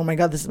my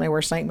God, this is my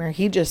worst nightmare.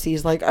 He just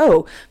sees like,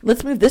 oh,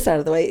 let's move this out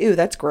of the way. Ew,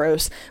 that's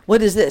gross.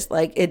 What is this?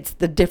 Like, it's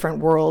the different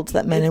worlds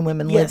that men and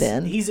women live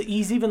in.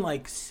 He's even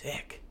like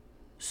sick.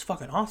 It's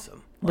fucking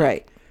awesome.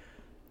 Right.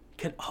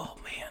 Oh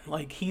man.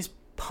 Like, he's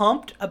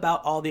pumped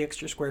about all the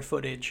extra square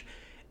footage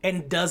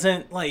and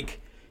doesn't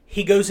like,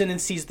 he goes in and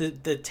sees the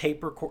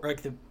tape recorder,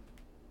 like the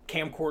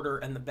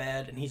camcorder and the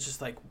bed, and he's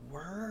just like,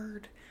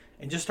 word.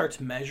 And just starts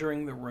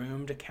measuring the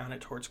room to count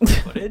it towards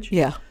square footage.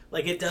 Yeah.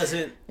 Like, it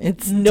doesn't...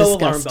 It's no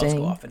disgusting. Alarm bells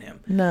go off in him.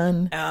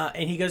 None.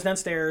 And he goes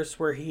downstairs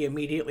where he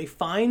immediately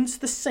finds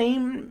the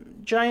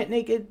same giant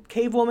naked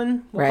cave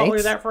woman. We'll call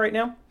her that for right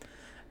now.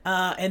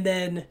 And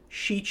then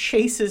she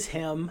chases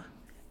him,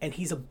 and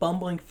he's a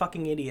bumbling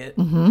fucking idiot.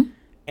 Mm-hmm.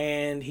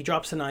 And he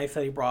drops a knife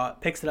that he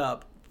brought, picks it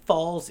up,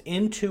 falls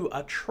into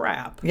a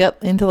trap.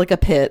 Yep, into like a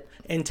pit.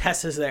 And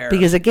Tess is there.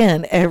 Because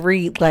again,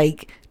 every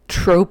like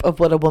trope of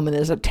what a woman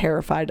is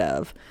terrified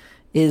of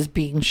is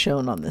being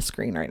shown on the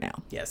screen right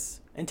now.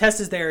 Yes. And Tess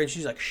is there, and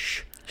she's like,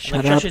 shh.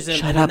 Shut up,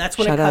 and that's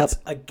when it cuts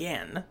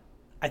again.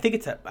 I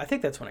think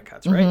that's when it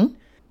cuts, right? Mm-hmm.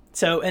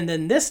 So, and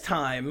then this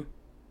time,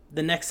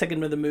 the next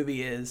segment of the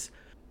movie is,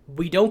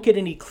 we don't get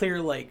any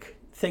clear like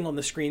thing on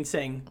the screen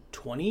saying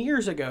 20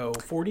 years ago,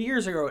 40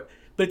 years ago,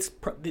 but it's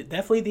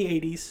definitely the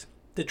 80s.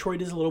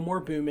 Detroit is a little more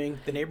booming.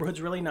 The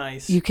neighborhood's really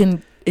nice. You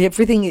can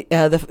everything.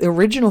 The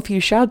original few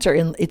shots are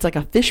in. It's like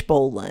a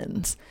fishbowl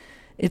lens.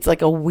 It's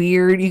like a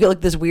weird. You get like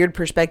this weird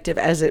perspective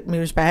as it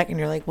moves back, and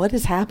you're like, "What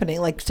is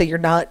happening?" Like, so you're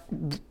not.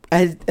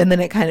 And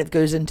then it kind of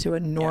goes into a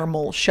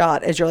normal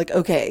shot as you're like,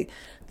 "Okay,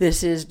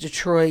 this is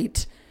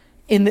Detroit."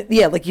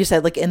 Like you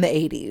said, like in the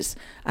 80s.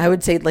 I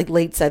would say like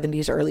late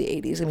 70s, early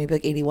 80s, maybe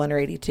like 81 or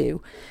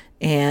 82.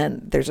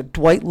 And there's a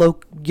Dwight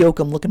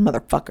Yoakam looking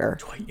motherfucker.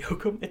 Dwight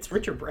Yoakam? It's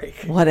Richard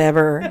Brake.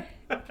 Whatever.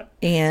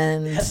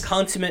 And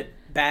consummate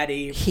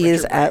baddie. He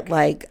is at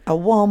like a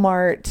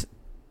Walmart.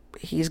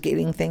 He's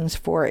getting things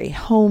for a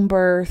home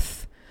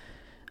birth.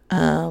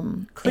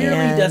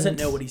 Clearly he doesn't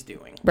know what he's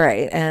doing.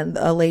 Right. And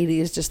a lady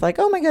is just like,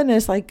 oh my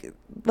goodness, like,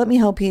 let me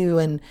help you,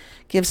 and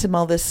gives him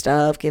all this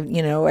stuff.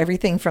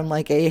 Everything from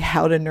like a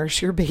how to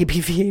nurse your baby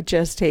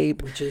VHS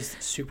tape. Which is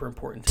super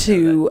important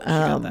to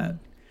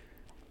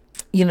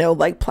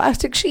like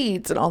plastic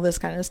sheets and all this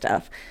kind of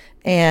stuff.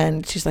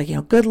 And she's like,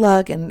 good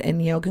luck and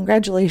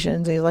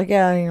congratulations. And he's like,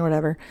 yeah,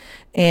 whatever.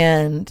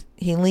 And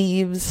he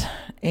leaves,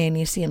 and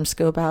you see him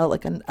scope out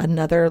like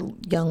another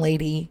young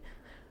lady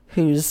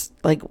who's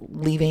like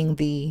leaving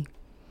the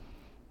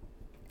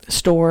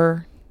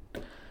store,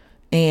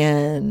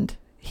 and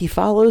he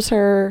follows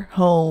her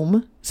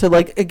home. So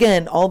like,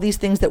 again, all these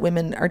things that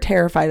women are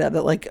terrified of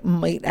that like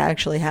might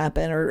actually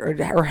happen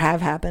or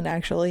have happened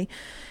actually.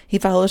 He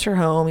follows her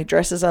home. He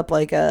dresses up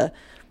like a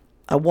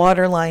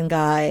water line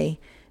guy,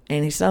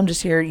 and he said, I'm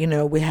just here,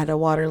 we had a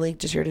water leak,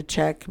 just here to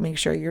check, make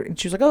sure and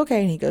she was like,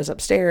 okay. And he goes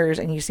upstairs,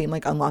 and you see him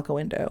like unlock a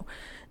window,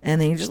 and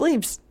then he just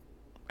leaves,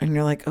 and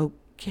you're like,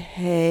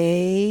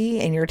 okay,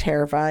 and you're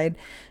terrified.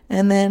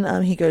 And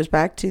then he goes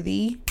back to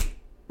the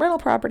rental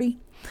property,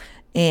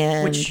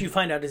 and which you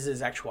find out is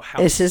his actual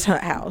house. It's his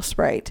house,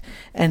 right?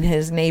 And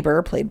his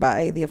neighbor, played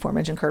by the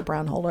aforementioned Kurt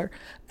Brownholer,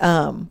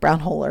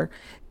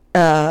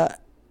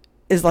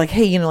 is like,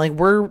 hey, like,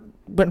 we're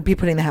wouldn't be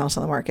putting the house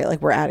on the market.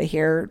 Like, we're out of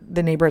here.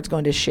 The neighborhood's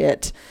going to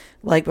shit.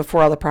 Like,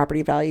 before all the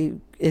property value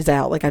is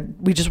out. Like,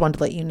 we just wanted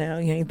to let you know.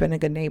 You've been a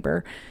good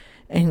neighbor.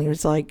 And he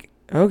was like,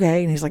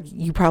 okay. And he's like,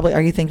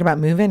 are you thinking about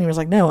moving? And he was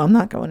like, no, I'm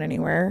not going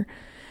anywhere.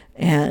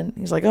 And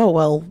he's like, oh,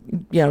 well,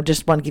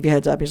 just want to give you a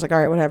heads up. He's like, all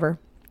right, whatever.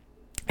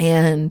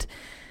 And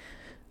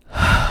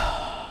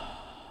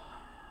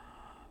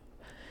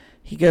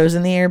he goes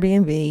in the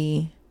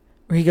Airbnb,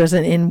 where he goes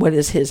in what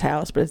is his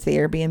house, but it's the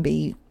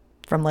Airbnb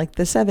from like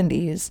the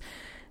 70s,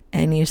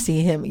 and you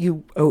see him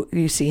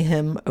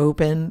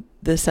open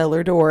the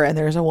cellar door, and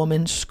there's a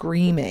woman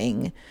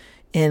screaming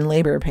in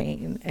labor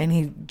pain, and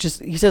he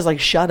says like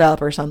shut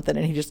up or something,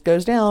 and he just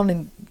goes down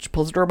and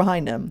pulls the door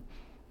behind him.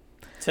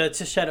 So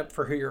it's a setup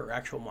for who your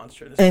actual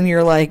monster is. And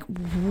you're like,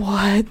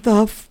 what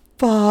the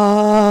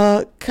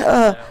fuck?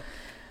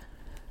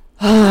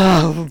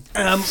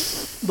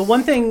 The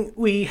one thing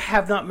we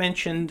have not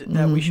mentioned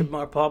that we should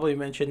probably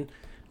mention,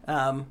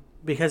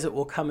 because it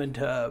will come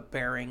into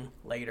bearing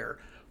later.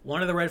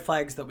 One of the red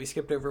flags that we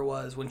skipped over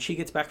was when she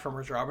gets back from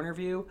her job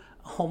interview,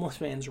 a homeless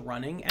man's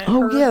running at her.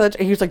 Oh, yeah.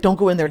 He's like, don't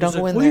go in there. Don't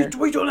go in there. What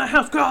are you doing in that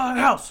house? Go out of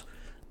that house.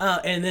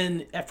 And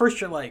then at first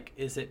you're like,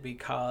 is it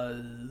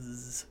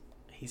because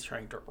he's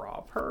trying to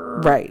rob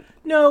her? Right.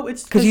 No,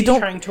 it's because he's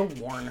trying to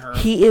warn her.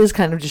 He is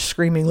kind of just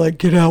screaming like,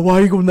 get out. Why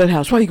are you going to that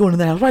house? Why are you going to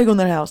that house? Why are you going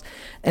to that house?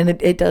 And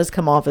it does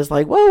come off as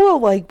like, whoa,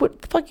 like,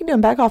 what the fuck you doing?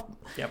 Back off.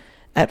 Yep.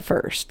 At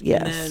first,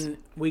 yes. And then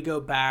we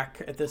go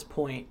back at this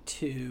point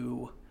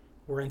to...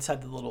 We're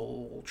inside the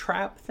little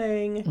trap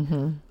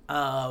thing.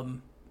 Mm-hmm.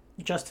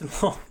 Justin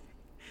Long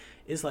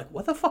is like,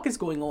 what the fuck is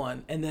going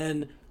on? And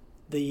then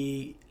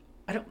we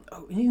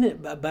need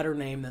a better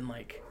name than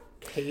like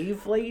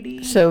Cave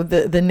Lady. So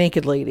the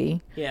naked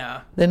lady.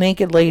 Yeah. The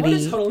naked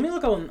lady. Hold on, let me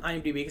look on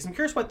IMDb because I'm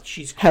curious what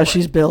she's how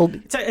she's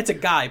billed. It's a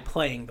guy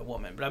playing the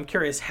woman, but I'm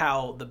curious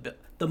how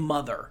the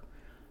mother.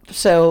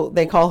 So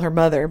they call her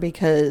mother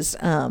because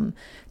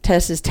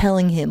Tess is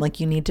telling him like,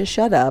 you need to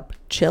shut up,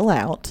 chill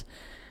out.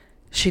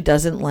 She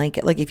doesn't like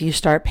it. Like, if you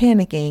start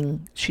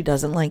panicking, she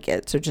doesn't like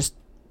it. So just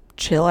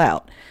chill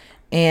out.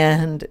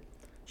 And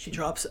she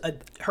drops a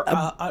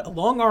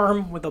long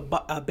arm with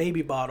a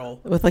baby bottle.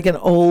 With like an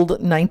old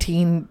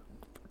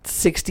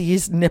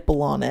 1960s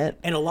nipple on it.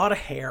 And a lot of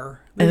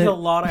hair. There's a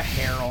lot of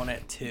hair on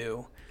it,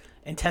 too.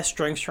 And Tess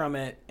drinks from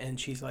it, and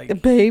she's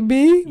like,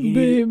 baby.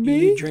 You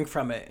need to drink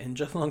from it. And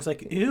Justin Long's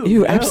like, ew.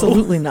 You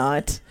absolutely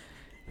not.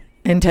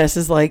 And Tess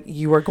is like,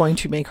 you are going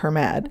to make her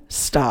mad.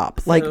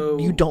 Stop. Like,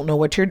 you don't know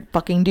what you're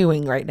fucking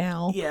doing right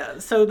now. Yeah.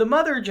 So the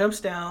mother jumps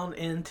down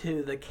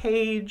into the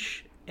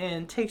cage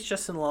and takes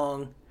Justin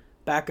Long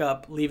back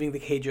up, leaving the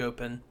cage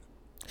open.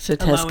 So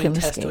Tess can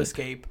to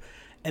escape.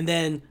 And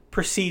then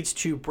proceeds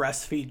to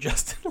breastfeed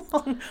Justin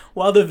Long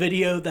while the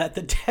video that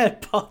the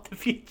dad bought the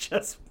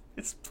VHS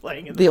is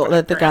playing in the background.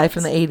 That the guy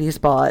from the 80s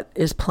bought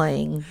is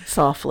playing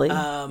softly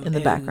in the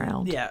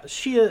background. Yeah,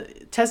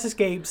 Tess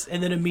escapes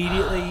and then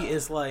immediately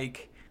is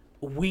like,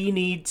 we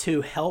need to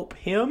help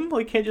him.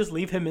 Like, can't just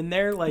leave him in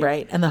there. Like,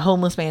 right, and the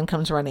homeless man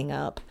comes running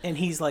up. And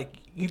he's like,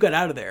 you got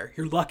out of there.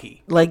 You're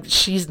lucky. Like,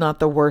 she's not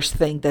the worst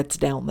thing that's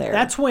down there.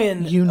 That's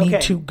when... You need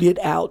to get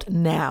out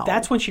now.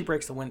 That's when she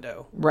breaks the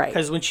window. Right.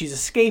 Because when she's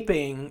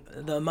escaping,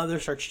 the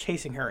mother starts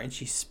chasing her and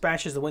she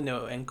smashes the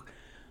window and...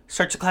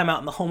 starts to climb out,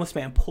 and the homeless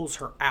man pulls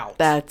her out.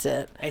 That's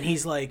it. And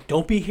he's like,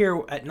 don't be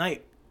here at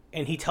night.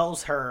 And he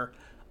tells her,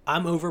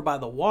 I'm over by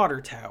the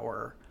water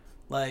tower.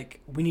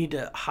 Like, we need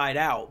to hide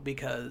out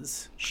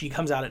because she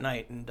comes out at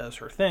night and does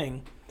her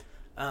thing.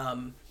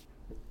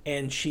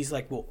 And she's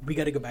like, well, we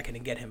got to go back in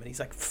and get him. And he's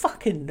like,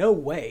 fucking no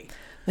way.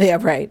 Yeah,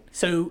 right.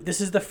 So this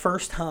is the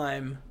first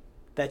time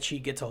that she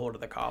gets a hold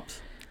of the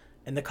cops.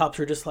 And the cops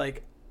are just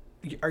like,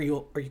 Are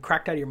you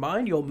cracked out of your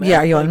mind? You on meth? Yeah,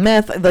 are you on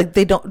meth? Like,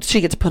 they don't.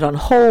 She gets put on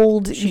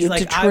hold. She's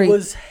like, I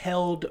was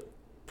held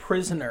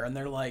prisoner, and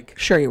they're like,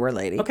 sure you were,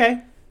 lady.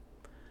 Okay.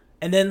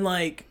 And then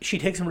like she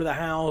takes him to the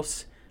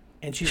house,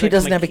 and she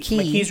doesn't have a key.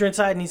 My keys are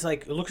inside, and he's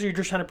like, it looks like you're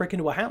just trying to break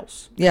into a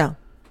house. Yeah.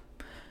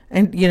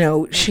 And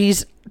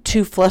she's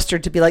too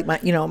flustered to be like,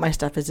 my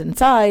stuff is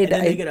inside.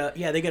 And then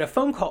they get a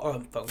phone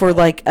call for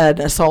like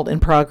an assault in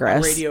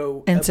progress.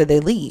 Radio, and so they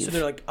leave. So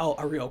they're like, oh,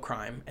 a real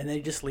crime, and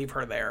they just leave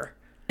her there.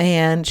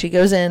 And she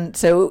goes in.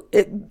 So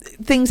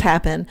things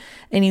happen,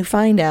 and you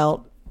find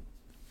out.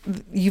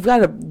 You've got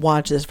to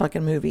watch this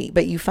fucking movie,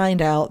 but you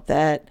find out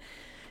that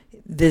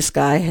this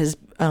guy has.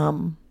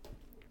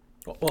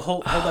 Well,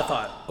 hold that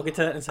thought. We'll get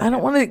to that in a second. I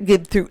don't want to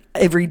get through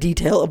every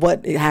detail of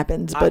what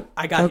happens, but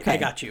I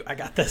got you. I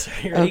got this.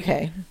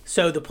 Okay.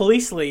 So the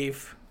police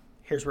leave.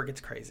 Here's where it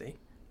gets crazy.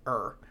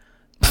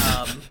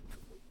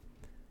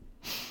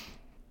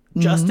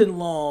 Justin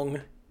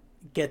Long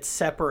gets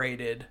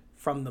separated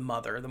from the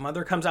mother. The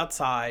mother comes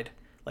outside,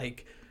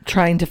 like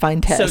trying to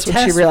find Tess. So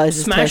when she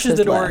realizes smashes Tess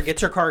the door, left.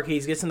 gets her car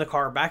keys, gets in the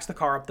car, backs the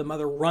car up. The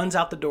mother runs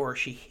out the door.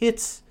 She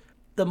hits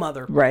the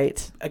mother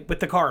with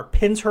the car,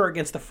 pins her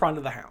against the front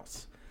of the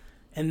house,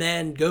 and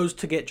then goes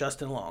to get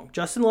Justin Long.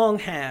 Justin Long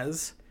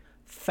has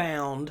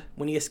found,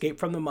 when he escaped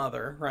from the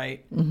mother,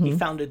 right? Mm-hmm. He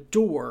found a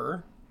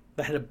door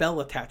that had a bell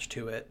attached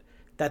to it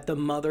that the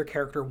mother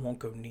character won't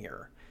go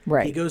near.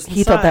 Right. He goes inside,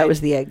 he thought that was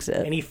the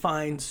exit. And he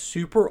finds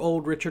super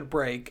old Richard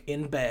Brake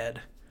in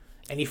bed,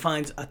 and he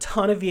finds a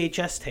ton of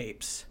VHS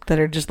tapes that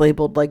are just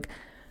labeled like,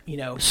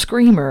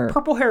 Screamer,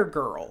 purple hair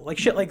girl, like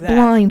shit like that,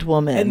 blind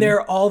woman, and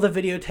they're all the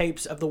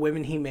videotapes of the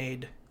women he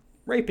made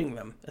raping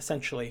them,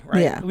 essentially,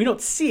 right? Yeah. We don't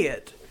see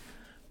it,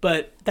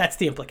 but that's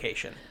the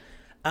implication.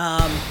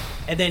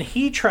 And then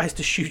he tries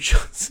to shoot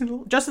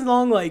Justin. Justin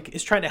Long, like,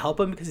 is trying to help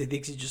him because he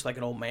thinks he's just like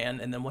an old man.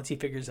 And then once he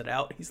figures it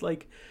out, he's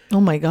like, oh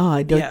my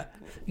God. Yeah.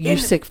 You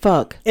sick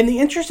fuck. And the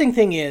interesting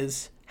thing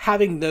is,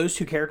 having those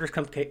two characters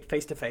come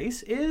face to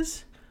face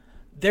is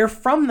they're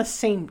from the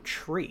same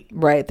tree.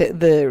 Right.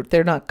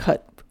 They're not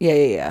cut.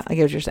 Yeah. I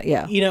get what you're saying.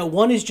 Yeah. You know,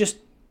 one is just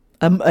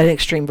an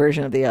extreme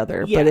version of the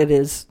other, but it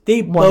is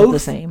they one both of the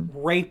same.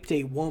 Raped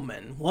a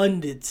woman. One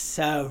did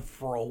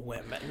several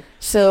women.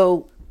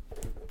 So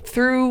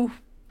through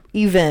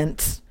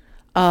events,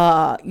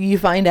 you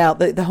find out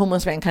that the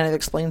homeless man kind of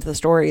explains the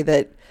story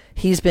that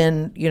he's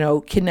been,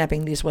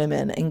 kidnapping these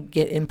women and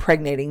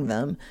impregnating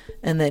them,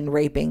 and then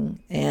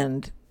raping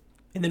and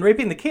then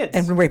raping the kids.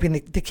 And raping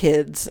the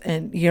kids.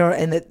 And,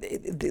 and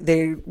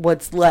that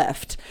what's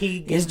left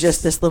is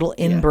just this little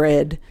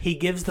inbred He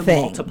gives the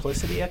thing.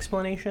 multiplicity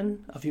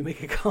explanation of you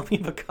make a copy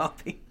of a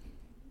copy.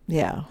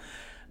 Yeah.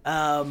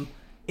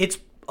 It's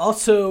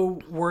also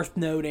worth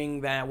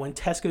noting that when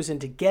Tess goes in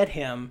to get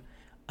him,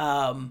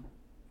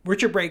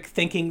 Richard Brake,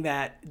 thinking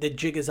that the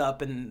jig is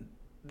up and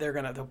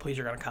the police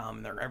are gonna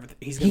come, and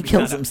he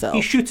kills himself.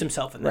 He shoots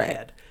himself in the Right.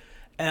 head.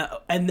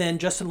 And then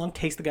Justin Long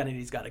takes the gun, and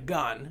he's got a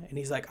gun, and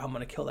he's like, I'm going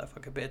to kill that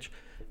fucking bitch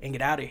and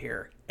get out of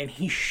here. And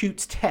he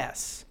shoots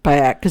Tess.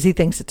 Because he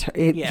thinks it's her.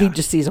 He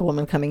just sees a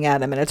woman coming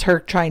at him, and it's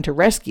her trying to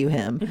rescue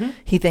him. Mm-hmm.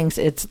 He thinks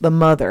it's the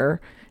mother,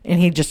 and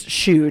he just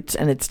shoots,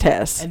 and it's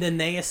Tess. And then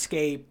they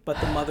escape,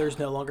 but the mother's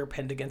no longer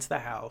pinned against the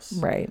house.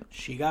 Right.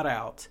 She got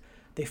out.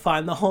 They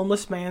find the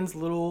homeless man's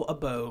little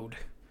abode.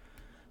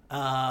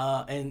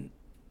 And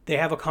they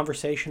have a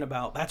conversation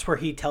about, that's where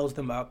he tells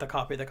them about the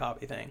copy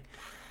thing.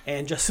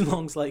 And Justin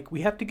Long's like,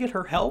 we have to get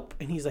her help.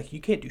 And he's like,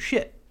 you can't do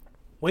shit.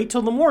 Wait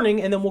till the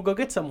morning and then we'll go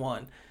get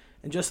someone.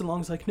 And Justin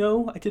Long's like,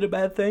 no, I did a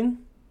bad thing.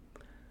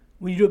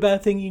 When you do a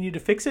bad thing, you need to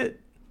fix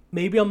it.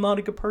 Maybe I'm not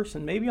a good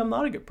person. Maybe I'm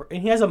not a good person.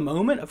 And he has a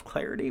moment of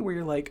clarity where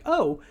you're like,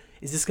 oh,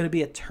 is this going to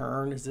be a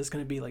turn? Is this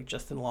going to be like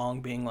Justin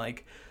Long being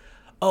like,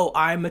 oh,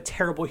 I'm a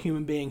terrible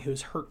human being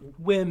who's hurt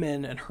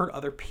women and hurt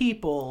other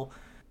people?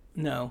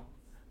 No.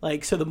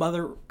 Like, so the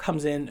mother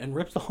comes in and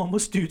rips the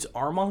homeless dude's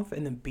arm off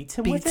and then beats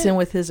him with it. Beats him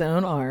with his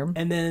own arm.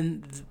 And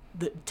then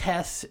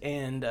Tess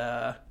and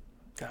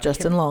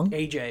Justin Long.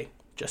 AJ.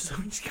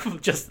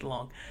 Justin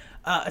Long.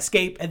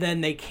 Escape, and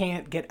then they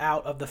can't get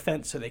out of the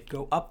fence, so they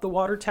go up the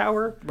water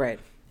tower. Right.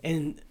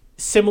 And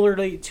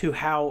similarly to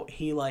how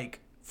he, like,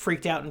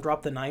 freaked out and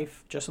dropped the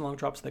knife, Justin Long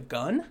drops the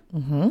gun.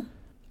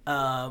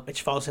 Mm-hmm.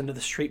 Which falls into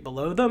the street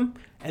below them.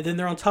 And then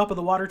they're on top of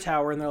the water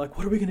tower, and they're like,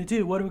 what are we going to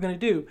do? What are we going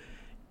to do?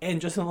 And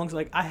Justin Long's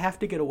like, I have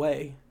to get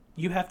away.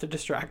 You have to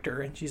distract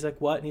her. And she's like,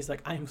 what? And he's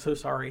like, I am so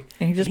sorry.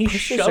 And he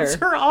shoves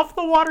her off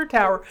the water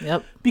tower.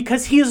 Yep.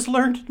 Because he has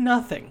learned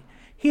nothing.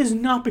 He has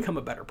not become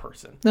a better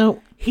person.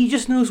 No. He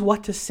just knows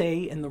what to say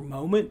in the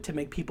moment to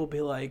make people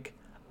be like,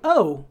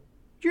 oh,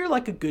 you're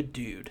like a good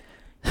dude.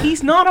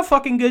 He's not a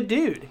fucking good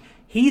dude.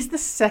 He's the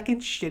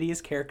second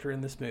shittiest character in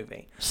this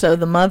movie. So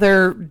the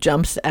mother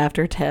jumps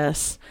after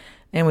Tess,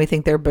 and we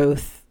think they're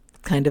both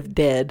kind of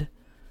dead.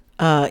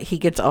 He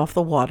gets off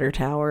the water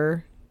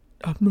tower.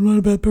 I'm not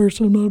a bad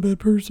person. I'm not a bad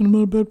person. I'm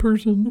not a bad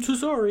person. I'm so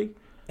sorry.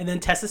 And then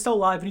Tess is still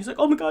alive, and he's like,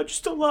 oh my God, you're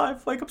still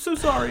alive. Like, I'm so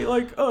sorry.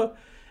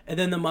 And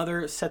then the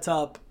mother sets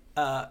up,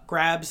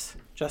 grabs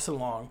Justin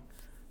Long,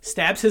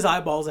 stabs his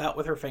eyeballs out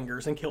with her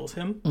fingers and kills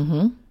him.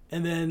 Mm-hmm.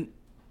 And then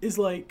is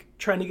like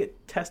trying to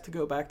get Tess to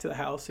go back to the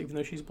house, even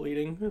though she's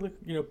bleeding. They're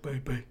like,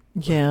 bye.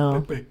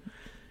 Yeah. Bye.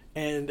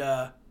 And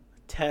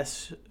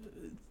Tess,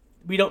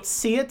 we don't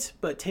see it,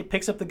 but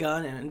picks up the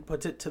gun and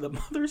puts it to the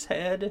mother's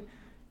head.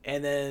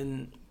 And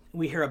then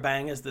we hear a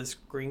bang as the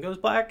screen goes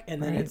black.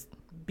 And then it's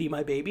Be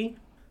My Baby,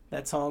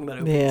 that song that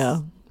opens. Yeah.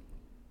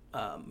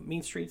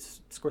 Mean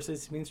Streets,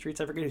 Scorsese's Mean Streets,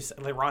 I forget who's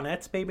like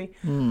Ronettes, baby.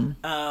 And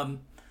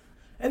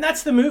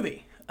that's the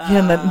movie.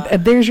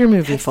 And there's your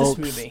movie, that's folks.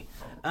 This movie.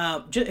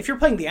 If you're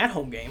playing the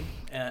at-home game,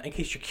 in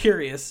case you're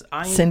curious,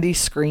 Cindy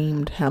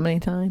screamed how many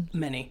times?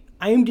 Many.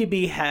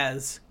 IMDb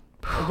has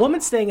a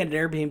woman staying at an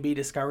Airbnb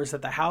discovers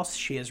that the house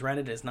she has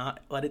rented is not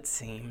what it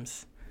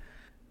seems.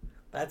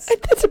 That's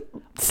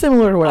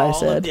similar to what I all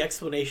said. of the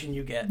explanation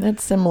you get.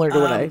 That's similar to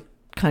what I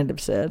kind of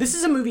said. This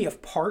is a movie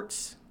of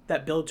parts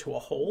that build to a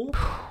whole.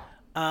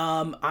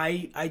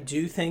 I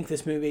do think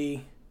this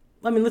movie,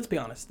 I mean, let's be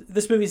honest.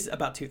 This movie's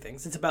about two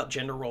things. It's about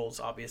gender roles,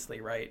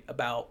 obviously, right?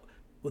 About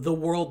the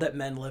world that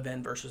men live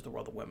in versus the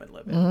world that women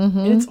live in. Mm-hmm.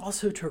 And it's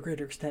also, to a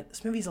greater extent,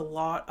 this movie's a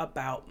lot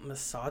about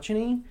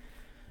misogyny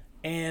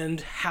and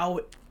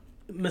how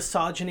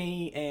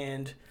misogyny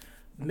and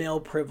male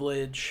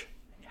privilege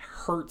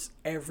hurts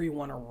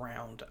everyone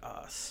around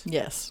us.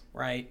 Yes.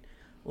 Right?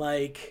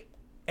 Like,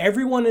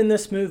 everyone in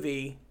this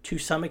movie, to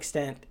some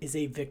extent, is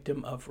a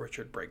victim of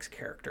Richard Brake's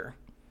character.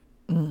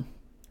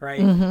 Right?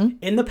 Mm-hmm.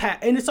 In the past,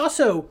 and it's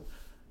also,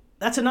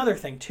 that's another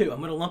thing, too. I'm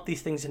going to lump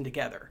these things in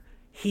together.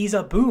 He's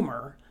a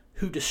boomer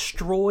who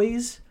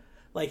destroys,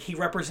 like, he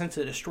represents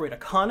a destroyed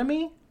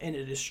economy and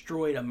a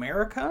destroyed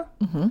America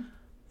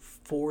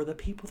for the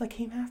people that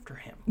came after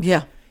him.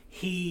 Yeah.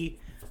 He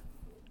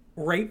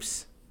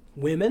rapes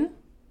women,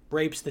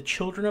 rapes the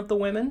children of the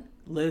women,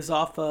 lives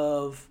off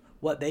of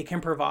what they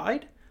can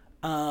provide,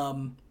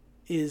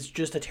 is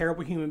just a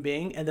terrible human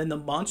being. And then the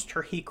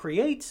monster he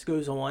creates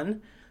goes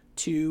on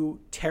to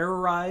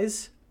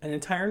terrorize an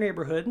entire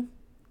neighborhood,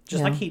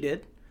 just like he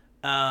did.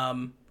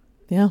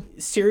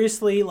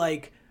 Seriously,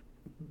 like,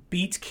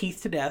 beats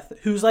Keith to death,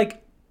 who's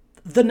like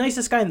the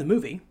nicest guy in the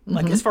movie,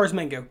 like as far as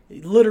men go.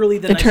 Literally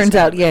the nicest guy. It turns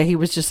out, he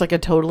was just like a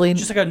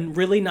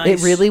really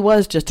nice. It really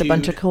was just dude. A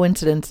bunch of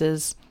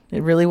coincidences.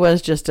 It really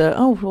was just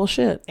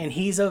shit. And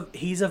he's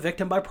a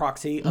victim by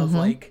proxy of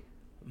like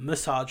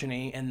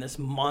misogyny and this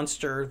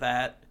monster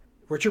that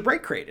Richard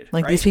Brake created.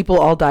 Like, right? these people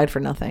all died for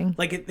nothing.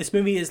 Like, this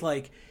movie is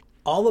like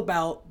all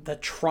about the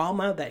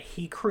trauma that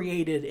he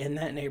created in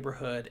that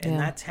neighborhood and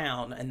that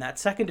town, and that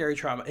secondary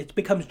trauma. It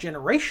becomes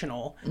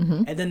generational,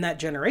 and then that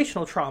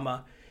generational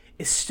trauma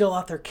is still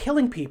out there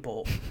killing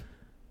people.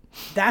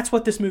 That's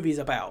what this movie is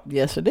about.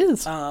 Yes, it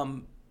is.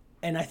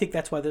 And I think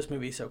that's why this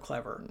movie is so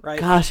clever, right?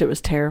 Gosh, it was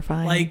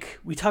terrifying. Like,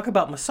 we talk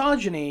about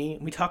misogyny,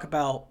 we talk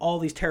about all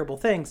these terrible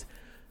things.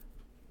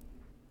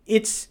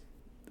 It's,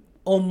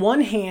 on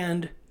one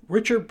hand,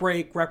 Richard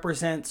Brake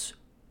represents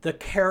the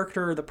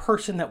character, the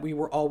person that we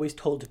were always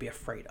told to be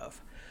afraid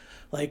of.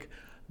 Like,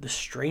 the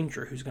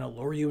stranger who's going to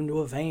lure you into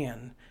a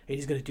van, and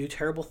he's going to do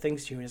terrible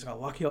things to you, and he's going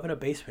to lock you up in a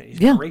basement, and he's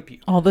going to rape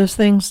you. All those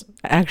things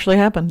actually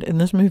happened in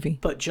this movie.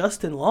 But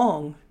Justin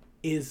Long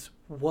is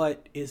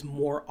what is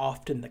more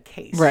often the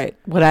case. Right.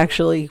 What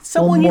actually...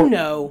 Someone you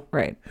know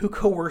right. who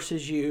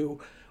coerces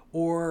you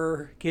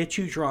or gets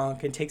you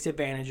drunk and takes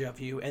advantage of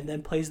you and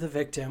then plays the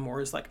victim,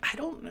 or is like, I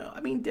don't know.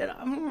 I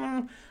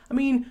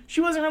mean,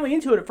 she wasn't really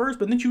into it at first,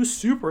 but then she was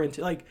super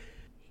into it. Like,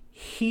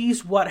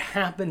 he's what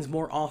happens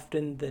more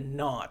often than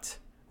not,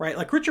 right?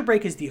 Like, Richard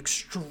Brake is the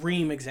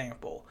extreme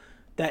example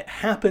that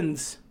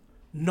happens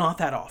not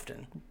that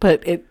often.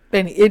 But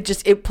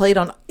it played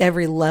on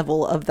every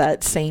level of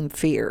that same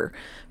fear,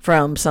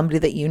 from somebody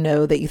that you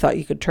know that you thought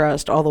you could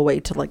trust, all the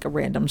way to like a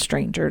random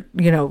stranger,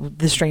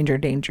 the stranger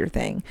danger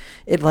thing.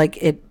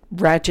 It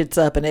ratchets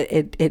up, and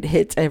it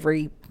hits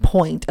every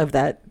point of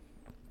that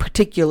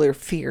particular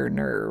fear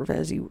nerve,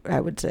 I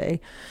would say.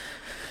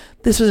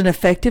 This was an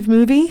effective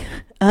movie.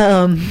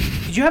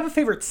 Did you have a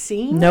favorite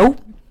scene? No.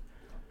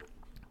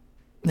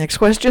 Next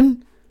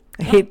question.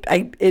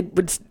 It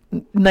was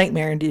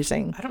nightmare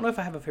inducing. I don't know if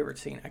I have a favorite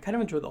scene. I kind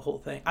of enjoyed the whole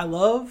thing. I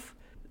love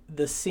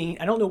the scene.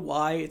 I don't know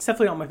why. It's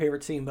definitely not my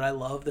favorite scene, but I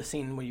love the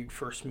scene when you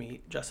first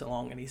meet Justin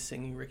Long and he's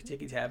singing Ricky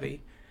Tikki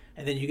Tavi,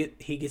 and then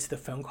he gets the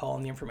phone call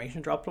and the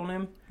information dropped on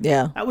him.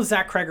 Yeah. That was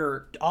Zach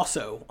Kreger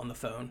also on the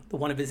phone,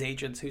 one of his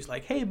agents, who's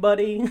like, "Hey,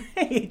 buddy.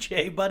 Hey,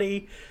 Jay,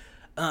 buddy."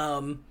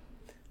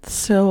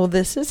 So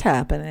this is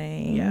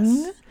happening.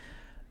 Yes.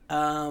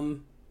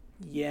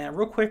 Yeah,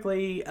 real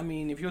quickly, I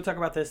mean, if you want to talk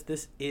about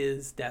this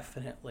is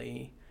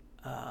definitely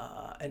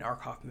an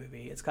Arkoff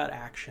movie. It's got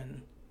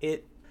action.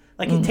 It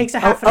takes a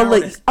half an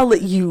hour. I'll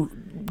let you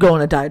go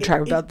on a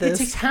diatribe about this.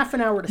 It takes half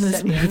an hour to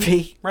set movie.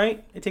 in,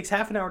 right? It takes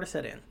half an hour to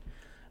set in.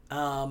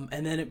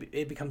 And then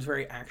it becomes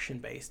very action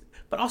based.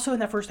 But also in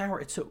that first half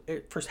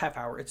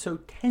hour, it's so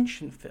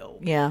tension filled.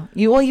 Yeah.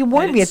 You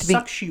warned me at the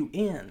beginning. It sucks you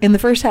in. In the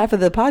first half of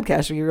the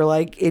podcast, where you were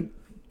like,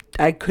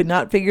 I could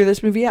not figure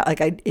this movie out.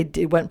 Like,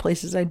 it went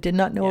places I did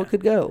not know it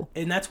could go.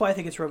 And that's why I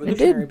think it's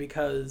revolutionary,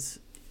 because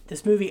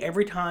this movie,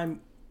 every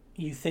time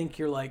you think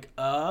you're like,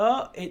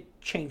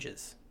 it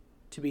changes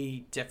to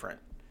be different,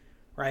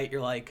 right?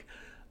 You're like,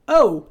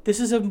 oh, this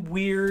is a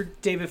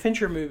weird David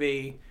Fincher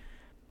movie.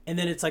 And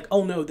then it's like,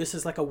 oh no, this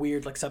is like a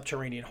weird, like,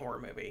 subterranean horror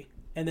movie.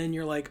 And then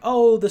you're like,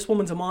 oh, this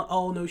woman's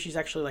oh no, she's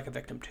actually like a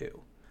victim too.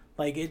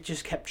 Like, it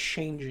just kept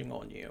changing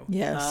on you.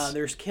 Yes.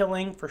 There's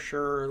killing for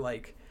sure.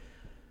 Like,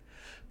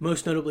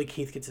 most notably,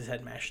 Keith gets his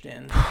head mashed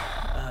in.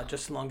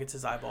 Justin Long gets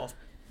his eyeballs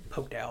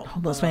poked out.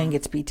 Homeless man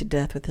gets beat to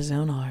death with his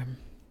own arm.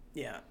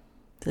 Yeah.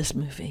 This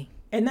movie.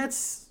 And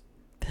that's...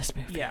 This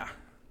movie. Yeah.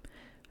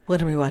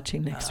 What are we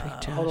watching next week,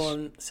 Josh? Hold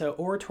on. So,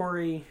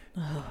 Oratory.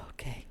 Oh,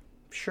 okay.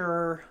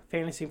 Sure.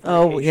 Fantasy.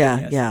 Oh,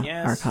 yeah,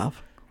 yes. Arkoff.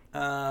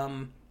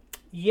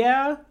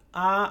 Yeah.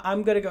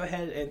 I'm going to go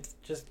ahead and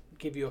just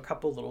give you a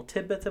couple little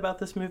tidbits about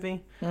this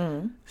movie.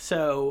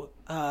 So,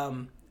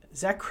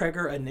 Zach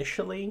Kreger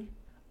initially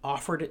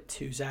offered it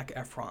to Zac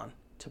Efron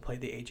to play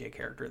the AJ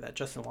character that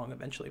Justin Long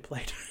eventually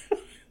played.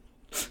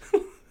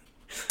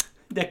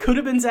 That could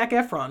have been Zac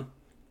Efron.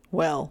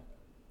 Well,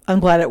 I'm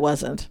glad it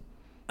wasn't.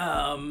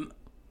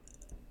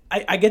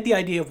 I get the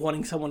idea of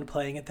wanting someone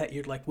playing it that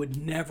you would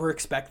never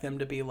expect them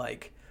to be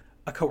like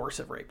a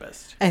coercive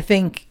rapist. I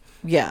think,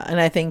 yeah, and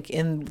I think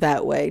in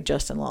that way,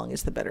 Justin Long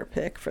is the better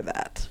pick for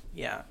that.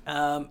 Yeah.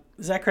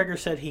 Zach Kreger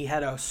said he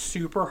had a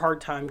super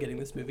hard time getting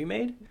this movie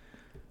made.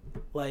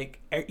 Like,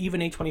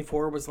 even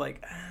A24 was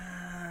like,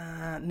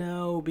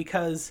 no,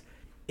 because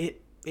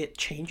it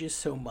changes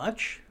so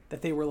much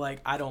that they were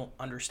like, I don't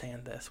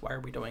understand this. Why are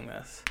we doing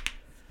this?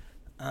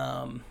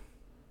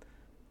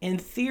 In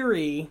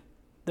theory,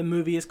 the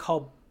movie is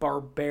called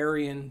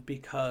Barbarian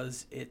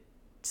because it's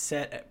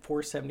set at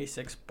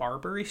 476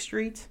 Barbary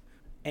Street.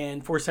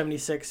 And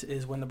 476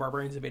 is when the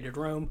barbarians invaded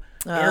Rome.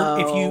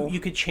 Oh. If you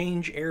could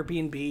change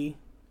Airbnb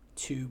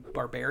to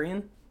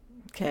Barbarian.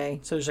 Okay.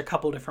 So there's a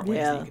couple different ways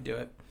that you could do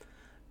it.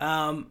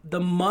 The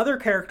mother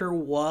character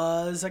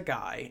was a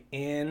guy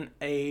in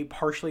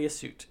partially a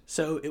suit.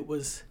 So it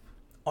was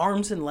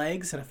arms and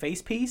legs and a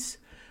face piece.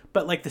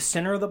 But like the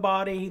center of the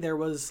body, there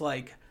was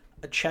like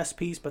a chest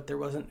piece, but there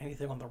wasn't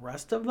anything on the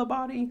rest of the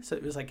body. So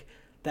it was like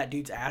that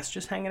dude's ass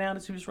just hanging out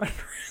as he was running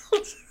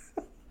around.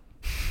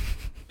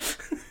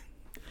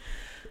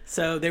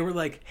 So they were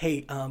like,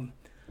 hey,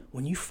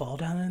 when you fall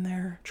down in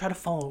there, try to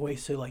fall away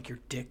so like your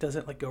dick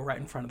doesn't like go right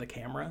in front of the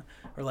camera,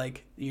 or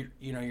like you're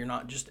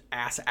not just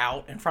ass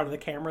out in front of the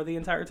camera the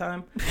entire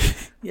time.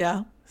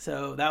 Yeah.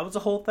 So that was a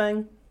whole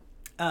thing.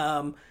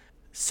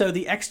 So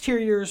the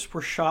exteriors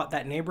were shot.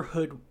 That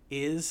neighborhood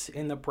is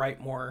in the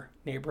Brightmoor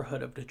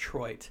neighborhood of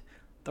Detroit.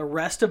 The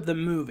rest of the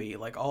movie,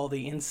 like all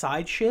the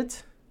inside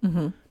shit,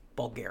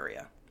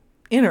 Bulgaria.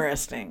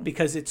 Interesting.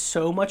 Because it's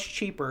so much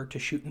cheaper to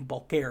shoot in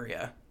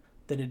Bulgaria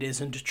than it is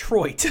in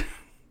Detroit.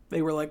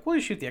 They were like, we'll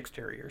shoot the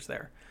exteriors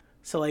there.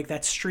 So like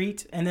that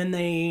street, and then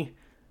they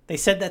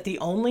said that the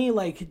only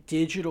like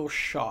digital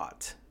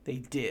shot they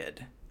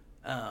did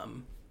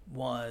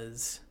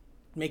was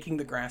making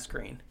the grass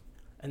green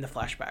and the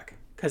flashback,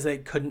 because they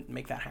couldn't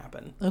make that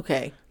happen.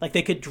 Okay. Like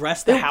they could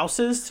dress the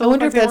houses to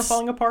look like they were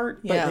falling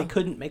apart, but they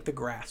couldn't make the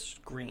grass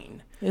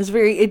green. It was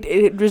very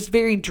it was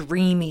very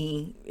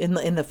dreamy in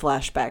the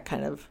flashback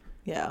kind of.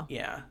 Yeah.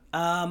 Yeah.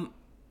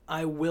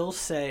 I will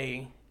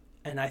say,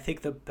 and I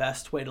think the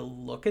best way to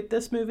look at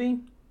this movie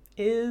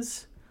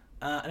is,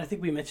 and I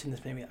think we mentioned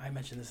this, maybe I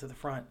mentioned this at the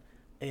front,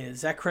 is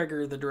Zach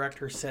Kreger, the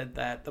director, said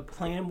that the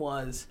plan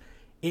was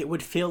it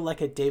would feel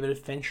like a David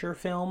Fincher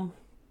film,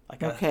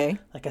 like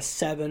a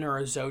Seven or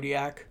a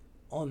Zodiac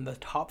on the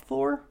top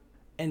floor,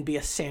 and be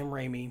a Sam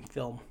Raimi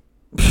film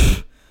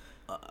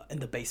in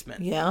the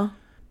basement. Yeah.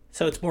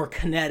 So it's more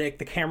kinetic.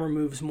 The camera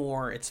moves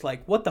more. It's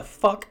like, what the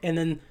fuck? And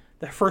then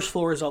the first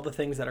floor is all the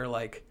things that are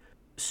like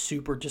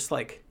super just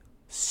like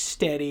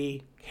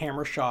steady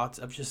camera shots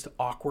of just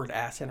awkward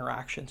ass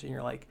interactions, and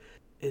you're like,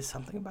 is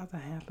something about to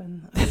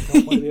happen? I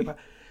don't want to be about.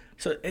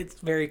 So it's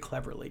very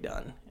cleverly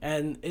done,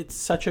 and it's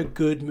such a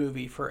good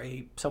movie for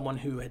someone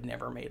who had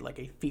never made like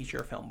a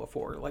feature film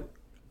before. Like,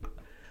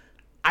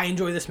 I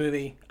enjoy this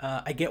movie.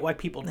 I get why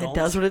people don't. It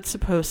does what it's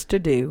supposed to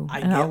do,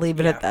 I'll leave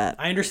it at that.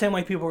 I understand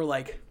why people are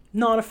like,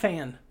 not a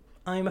fan.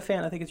 I'm a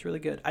fan. I think it's really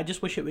good. I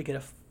just wish it would get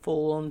a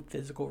full-on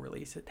physical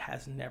release. It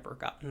has never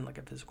gotten like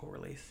a physical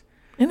release.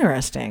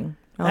 Interesting.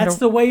 That's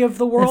the way of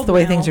the world. That's the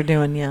way now. things are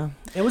doing. Yeah.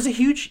 It was a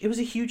huge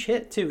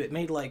hit too. It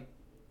made like,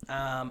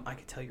 I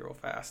can tell you real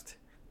fast.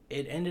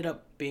 It ended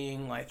up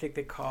being, I think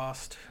they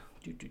cost,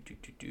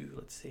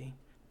 let's see.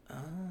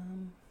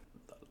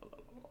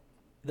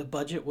 The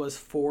budget was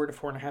 $4 to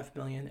 $4.5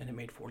 million, and it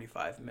made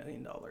 $45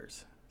 million.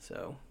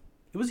 So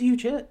it was a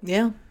huge hit.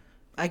 Yeah.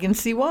 I can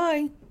see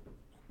why.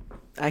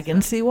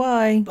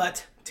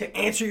 But to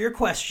answer your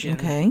question,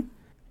 okay,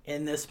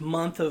 in this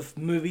month of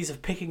movies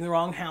of picking the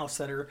wrong house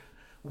that are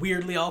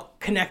weirdly all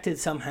connected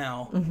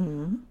somehow,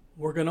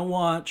 we're going to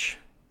watch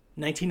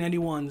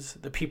 1991's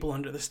The People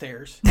Under the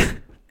Stairs.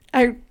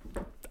 I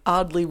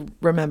oddly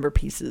remember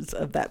pieces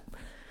of that.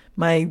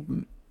 My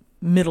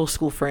middle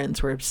school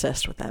friends were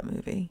obsessed with that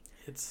movie.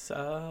 It's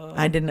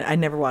I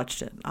never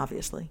watched it,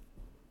 obviously.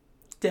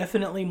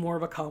 Definitely more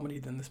of a comedy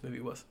than this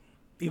movie was.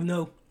 Even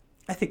though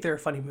I think there are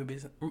funny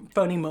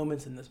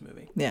moments in this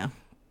movie. Yeah.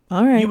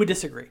 All right. You would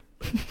disagree.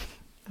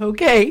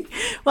 Okay.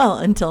 Well,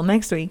 until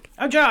next week.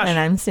 I'm Josh. And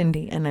I'm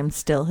Cindy, and I'm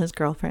still his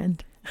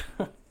girlfriend.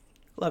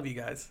 Love you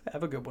guys.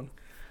 Have a good one.